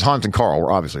Network, because Hans and Carl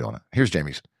were obviously on it. Here's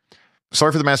Jamie's.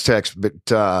 Sorry for the mass text,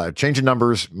 but changing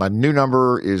numbers. My new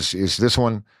number is this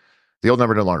one. The old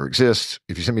number no longer exists.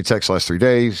 If you sent me a text last 3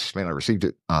 days, may not have received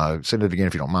it. Send it again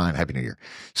if you don't mind. Happy New Year.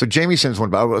 So Jamie sends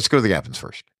one. Let's go to the Appens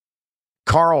first.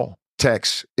 Carl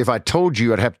texts, if I told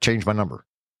you, I'd have to change my number.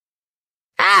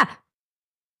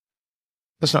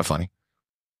 That's not funny.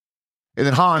 And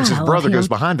then Hans, his brother, goes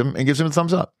behind him and gives him a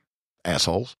thumbs up.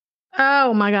 Assholes.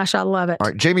 Oh my gosh, I love it. All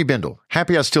right, Jamie Bendel.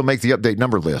 Happy I still make the update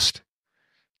number list.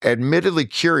 Admittedly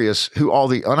curious who all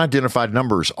the unidentified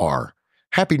numbers are.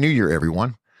 Happy New Year,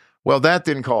 everyone. Well, that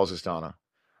then causes, Donna,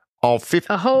 all 50.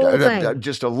 A whole thing.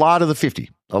 Just a lot of the 50.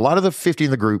 A lot of the 50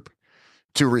 in the group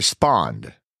to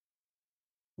respond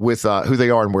with who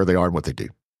they are and where they are and what they do.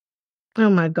 Oh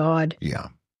my God. Yeah.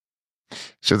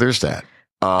 So there's that.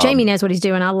 Jamie knows what he's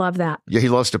doing. I love that. Yeah, he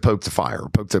loves to poke the fire,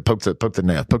 poke the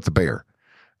nest, poke the bear.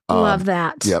 Love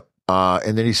that. Yep.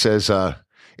 And then he says,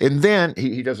 and then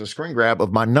he does a screen grab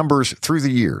of my numbers through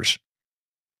the years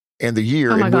and the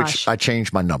year in which I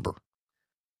changed my number.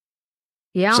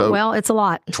 Yeah, so, well, it's a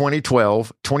lot.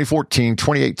 2012, 2014,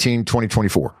 2018,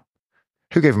 2024.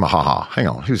 Who gave him a ha-ha? Hang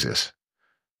on. Who's this?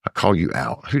 I call you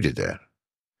out. Who did that?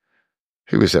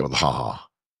 Who is that with the ha-ha?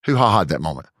 Who ha-ha'd that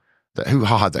moment? Who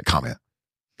ha-ha'd that comment?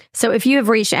 So if you have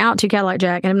reached out to Cadillac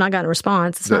Jack and have not gotten a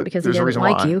response, it's not because he doesn't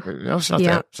like you. No, it's not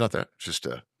that. It's not that. It's just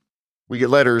we get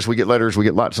letters. We get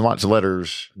lots and lots of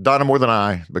letters. Donna more than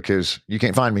I, because you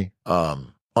can't find me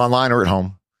online or at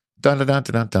home. Dun, dun, dun,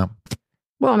 dun, dun.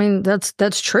 Well, I mean, that's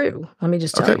true. Let me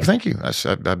just tell you. Thank you.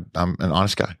 I'm an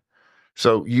honest guy.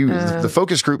 So the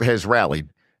focus group has rallied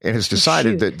and has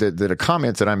decided that a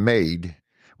comment that I made,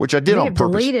 which I did on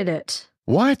purpose. Deleted it.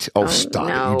 What? Oh, stop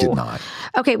it. You did not.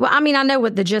 Okay. Well, I mean, I know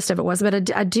what the gist of it was,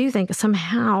 but I do think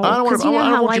somehow. I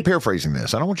don't want you paraphrasing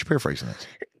this. I don't want you paraphrasing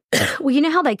this. Well, you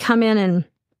know how they come in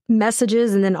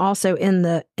messages and then also in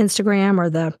the Instagram or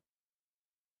the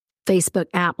Facebook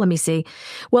app. Let me see.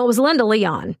 Well, it was Linda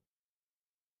Leon.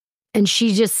 And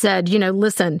she just said,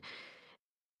 listen,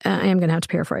 I am going to have to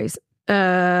paraphrase.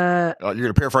 You're going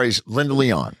to paraphrase Linda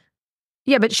Leon.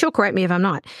 Yeah, but she'll correct me if I'm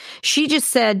not. She just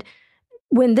said,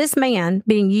 when this man,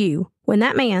 being you, when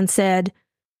that man said,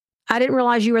 I didn't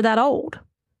realize you were that old.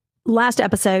 Last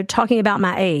episode, talking about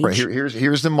my age. Right,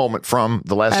 here's the moment from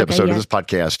the last episode of this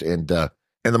podcast and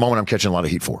the moment I'm catching a lot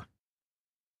of heat for.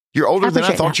 You're older than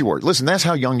I thought you were. Listen, that's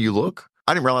how young you look.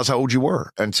 I didn't realize how old you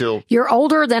were until... You're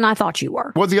older than I thought you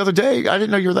were. Well, the other day, I didn't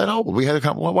know you were that old.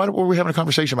 Why were we having a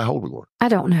conversation about how old we were? I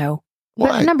don't know. Why?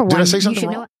 But number one, did I say something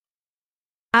wrong?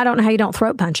 I don't know how you don't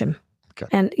throat punch him. Okay.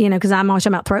 And, because I'm always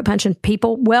talking about throat punching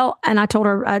people. Well, and I told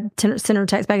her, I sent her a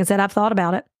text back and said, I've thought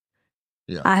about it.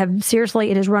 Yeah. I have,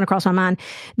 seriously, it has run across my mind.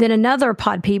 Then another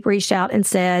pod peep reached out and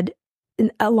said,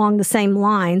 along the same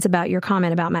lines about your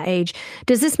comment about my age,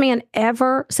 does this man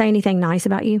ever say anything nice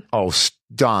about you? Oh,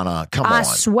 Donna, come on. I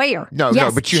swear. No,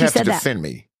 but you have to defend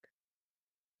me.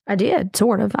 I did,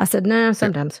 sort of. I said, no,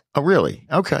 sometimes. Oh, really?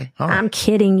 Okay. All right. I'm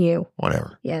kidding you.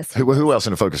 Whatever. Yes. Who else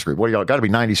in the focus group? What do y'all got to be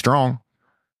 90 strong?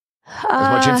 As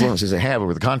much influence as they have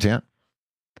over the content.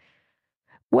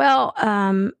 Well,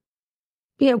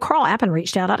 Carl Appen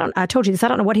reached out. I told you this. I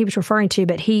don't know what he was referring to,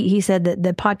 but he said that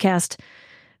the podcast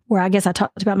where I guess I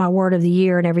talked about my word of the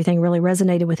year and everything really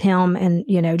resonated with him, and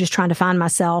just trying to find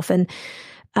myself. And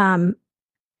a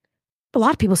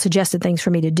lot of people suggested things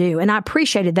for me to do, and I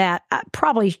appreciated that. I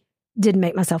probably didn't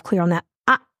make myself clear on that.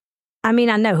 I mean,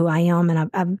 I know who I am,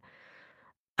 and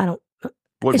I don't.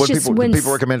 What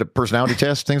people recommend a personality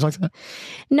test, things like that?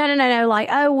 No. Like,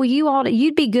 oh, well,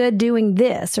 you'd be good doing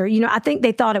this, or I think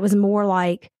they thought it was more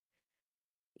like,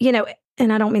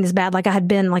 and I don't mean this bad. Like I had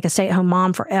been like a stay-at-home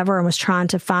mom forever and was trying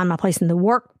to find my place in the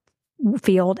work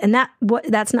field, and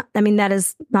that's not. I mean, that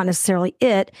is not necessarily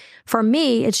it. For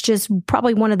me, it's just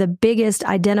probably one of the biggest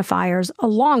identifiers,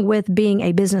 along with being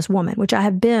a businesswoman, which I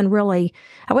have been really.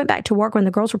 I went back to work when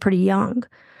the girls were pretty young.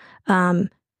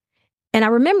 And I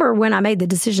remember when I made the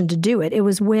decision to do it, it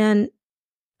was when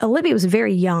Olivia was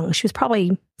very young. She was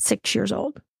probably 6 years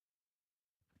old.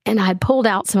 And I had pulled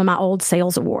out some of my old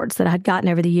sales awards that I had gotten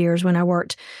over the years when I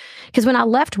worked. Because when I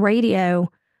left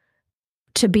radio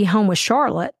to be home with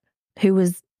Charlotte, who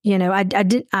was,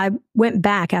 I went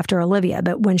back after Olivia.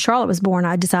 But when Charlotte was born,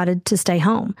 I decided to stay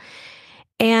home.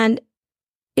 And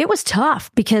it was tough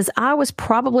because I was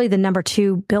probably the number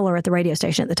 2 biller at the radio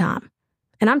station at the time.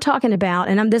 And I'm talking about,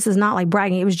 this is not like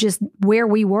bragging, it was just where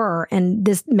we were, and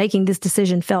making this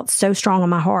decision felt so strong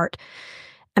on my heart.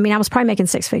 I mean, I was probably making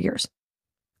 6 figures.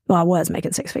 Well, I was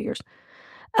making 6 figures.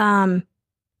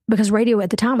 Because radio at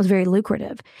the time was very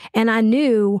lucrative. And I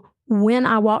knew when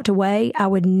I walked away, I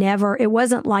would never, it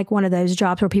wasn't like one of those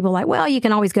jobs where people are like, well, you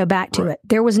can always go back to it.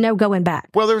 There was no going back.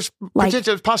 Well, there's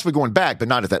possibly going back, but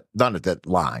not at that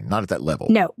line, not at that level.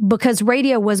 No, because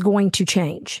radio was going to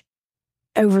change.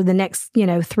 Over the next,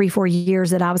 3-4 years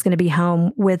that I was going to be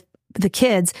home with the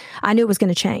kids, I knew it was going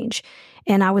to change.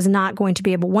 And I was not going to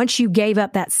be able, once you gave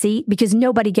up that seat, because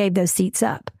nobody gave those seats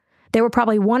up. There were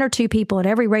probably 1 or 2 people at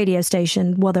every radio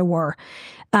station, well, there were,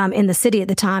 in the city at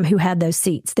the time who had those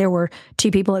seats. There were 2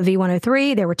 people at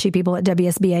V103, there were 2 people at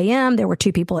WSBAM, there were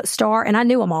 2 people at Star, and I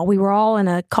knew them all. We were all in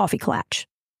a coffee clutch.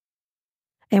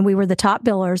 And we were the top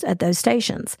billers at those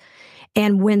stations.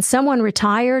 And when someone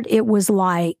retired, it was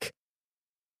like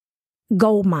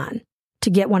gold mine to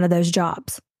get one of those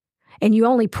jobs. And you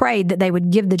only prayed that they would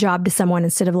give the job to someone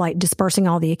instead of like dispersing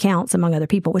all the accounts among other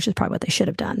people, which is probably what they should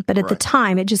have done. But at the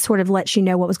time, it just sort of lets you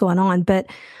know what was going on. But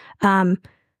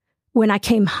when I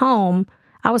came home,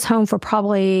 I was home for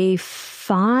probably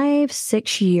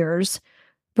 5-6 years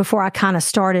before I kind of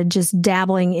started just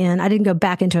dabbling in. I didn't go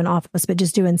back into an office, but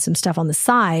just doing some stuff on the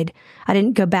side. I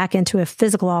didn't go back into a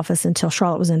physical office until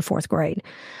Charlotte was in 4th grade.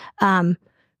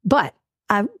 But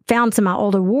I found some of my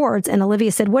old awards, and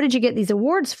Olivia said, what did you get these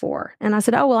awards for? And I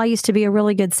said, oh, well, I used to be a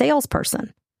really good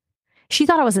salesperson. She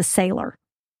thought I was a sailor.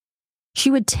 She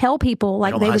would tell people,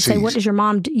 like, they would say, what does your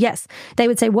mom do? Yes. They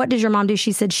would say, what does your mom do?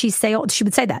 She said, she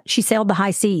would say that. She sailed the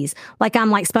high seas. Like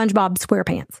I'm like SpongeBob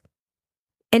SquarePants.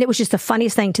 And it was just the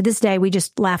funniest thing. To this day, we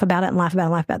just laugh about it and laugh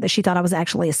about it, that she thought I was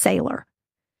actually a sailor.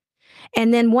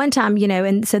 And then one time,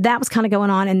 and so that was kind of going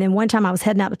on. And then one time I was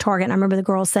heading out to Target and I remember the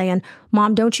girl saying,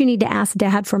 Mom, don't you need to ask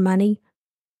Dad for money?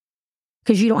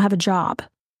 Because you don't have a job.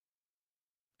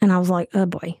 And I was like, oh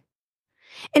boy.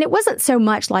 And it wasn't so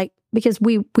much like, because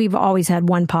we've always had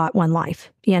one pot, one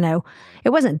life, It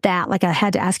wasn't that like I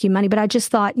had to ask you money, but I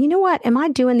just thought, you know what? Am I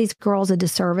doing these girls a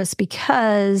disservice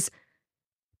because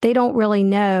they don't really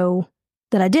know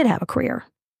that I did have a career,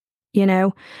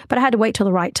 But I had to wait till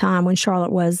the right time when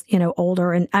Charlotte was,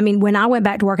 older. And I mean, when I went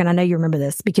back to work, and I know you remember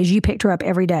this because you picked her up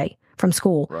every day from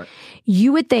school, right.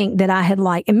 You would think that I had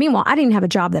and meanwhile, I didn't have a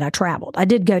job that I traveled. I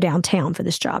did go downtown for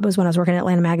this job. It was when I was working at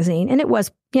Atlanta Magazine. And it was,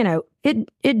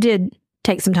 it did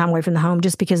take some time away from the home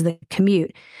just because of the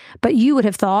commute. But you would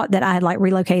have thought that I had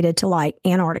relocated to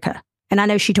Antarctica. And I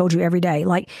know she told you every day,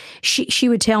 she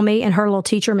would tell me, and her little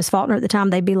teacher, Miss Faulkner at the time,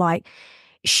 they'd be like,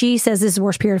 she says this is the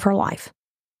worst period of her life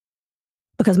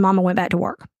because Mama went back to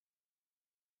work.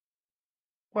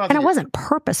 Well, and I wasn't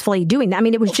purposefully doing that. I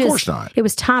mean, it was just, it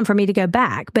was time for me to go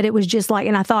back, but it was just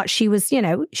and I thought she was,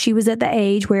 she was at the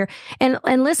age where, and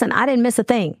listen, I didn't miss a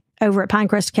thing over at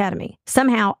Pinecrest Academy.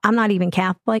 Somehow I'm not even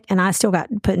Catholic and I still got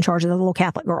put in charge of the little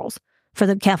Catholic girls for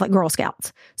the Catholic Girl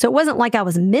Scouts. So it wasn't like I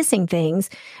was missing things,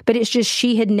 but it's just,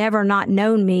 she had never not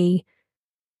known me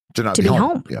to be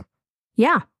home. Yeah.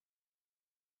 Yeah.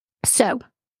 So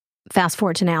fast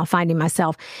forward to now, finding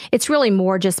myself, it's really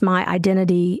more just my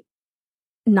identity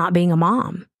not being a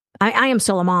mom. I am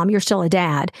still a mom. You're still a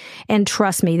dad. And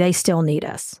trust me, they still need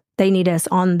us. They need us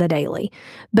on the daily.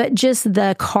 But just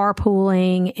the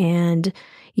carpooling and,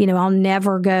 I'll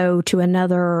never go to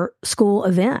another school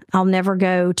event. I'll never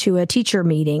go to a teacher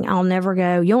meeting. You'll never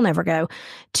go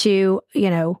to,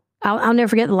 I'll never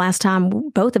forget the last time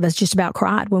both of us just about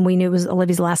cried when we knew it was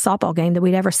Olivia's last softball game that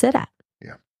we'd ever sit at.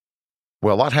 Yeah.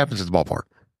 Well, a lot happens at the ballpark.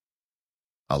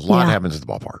 A lot happens at the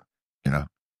ballpark, A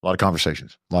lot of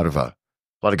conversations, a lot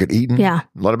of good eating, a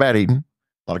lot of bad eating,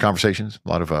 a lot of conversations, a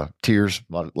lot of tears,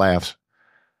 a lot of laughs,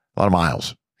 a lot of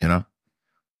miles, a lot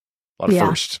of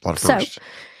firsts, a lot of firsts. So,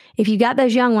 if you got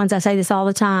those young ones, I say this all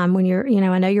the time when you're,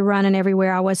 I know you're running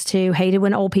everywhere. I was too. Hated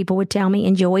when old people would tell me,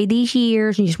 enjoy these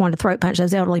years. And you just wanted to throat punch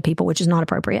those elderly people, which is not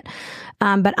appropriate.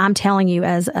 But I'm telling you,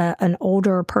 as an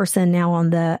older person now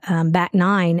on the back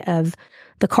nine of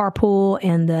the carpool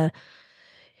and the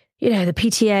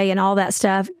PTA and all that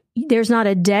stuff, there's not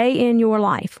a day in your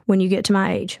life when you get to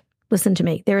my age. Listen to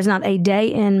me. There is not a day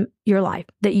in your life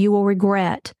that you will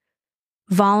regret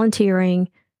volunteering,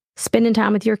 spending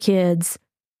time with your kids,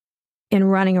 and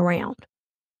running around.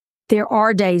 There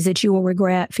are days that you will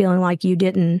regret feeling like you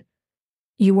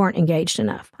weren't engaged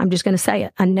enough. I'm just going to say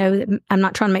it. I know that I'm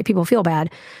not trying to make people feel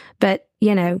bad, but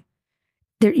you're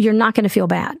not going to feel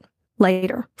bad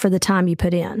later for the time you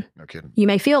put in. No kidding. You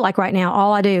may feel like right now,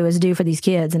 all I do is do for these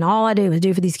kids, and all I do is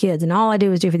do for these kids, and all I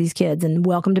do is do for these kids, and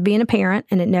welcome to being a parent,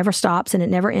 and it never stops and it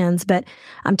never ends. But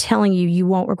I'm telling you, you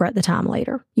won't regret the time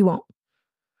later. You won't.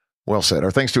 Well said.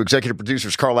 Our thanks to executive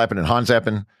producers Carl Lappin and Hans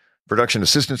Appen. Production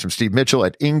assistance from Steve Mitchell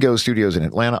at Ingo Studios in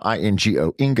Atlanta,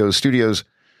 INGO, Ingo Studios.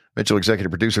 Mitchell,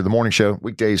 executive producer of The Morning Show,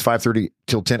 weekdays 5:30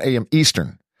 till 10 a.m.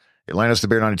 Eastern. Atlanta's The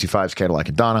Bear 92.5's Cadillac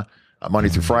and Donna, Monday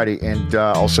through Friday, and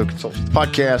also consults the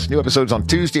podcast. New episodes on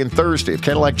Tuesday and Thursday of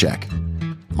Cadillac Jack.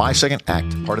 My Second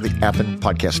Act, part of the Appen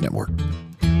Podcast Network.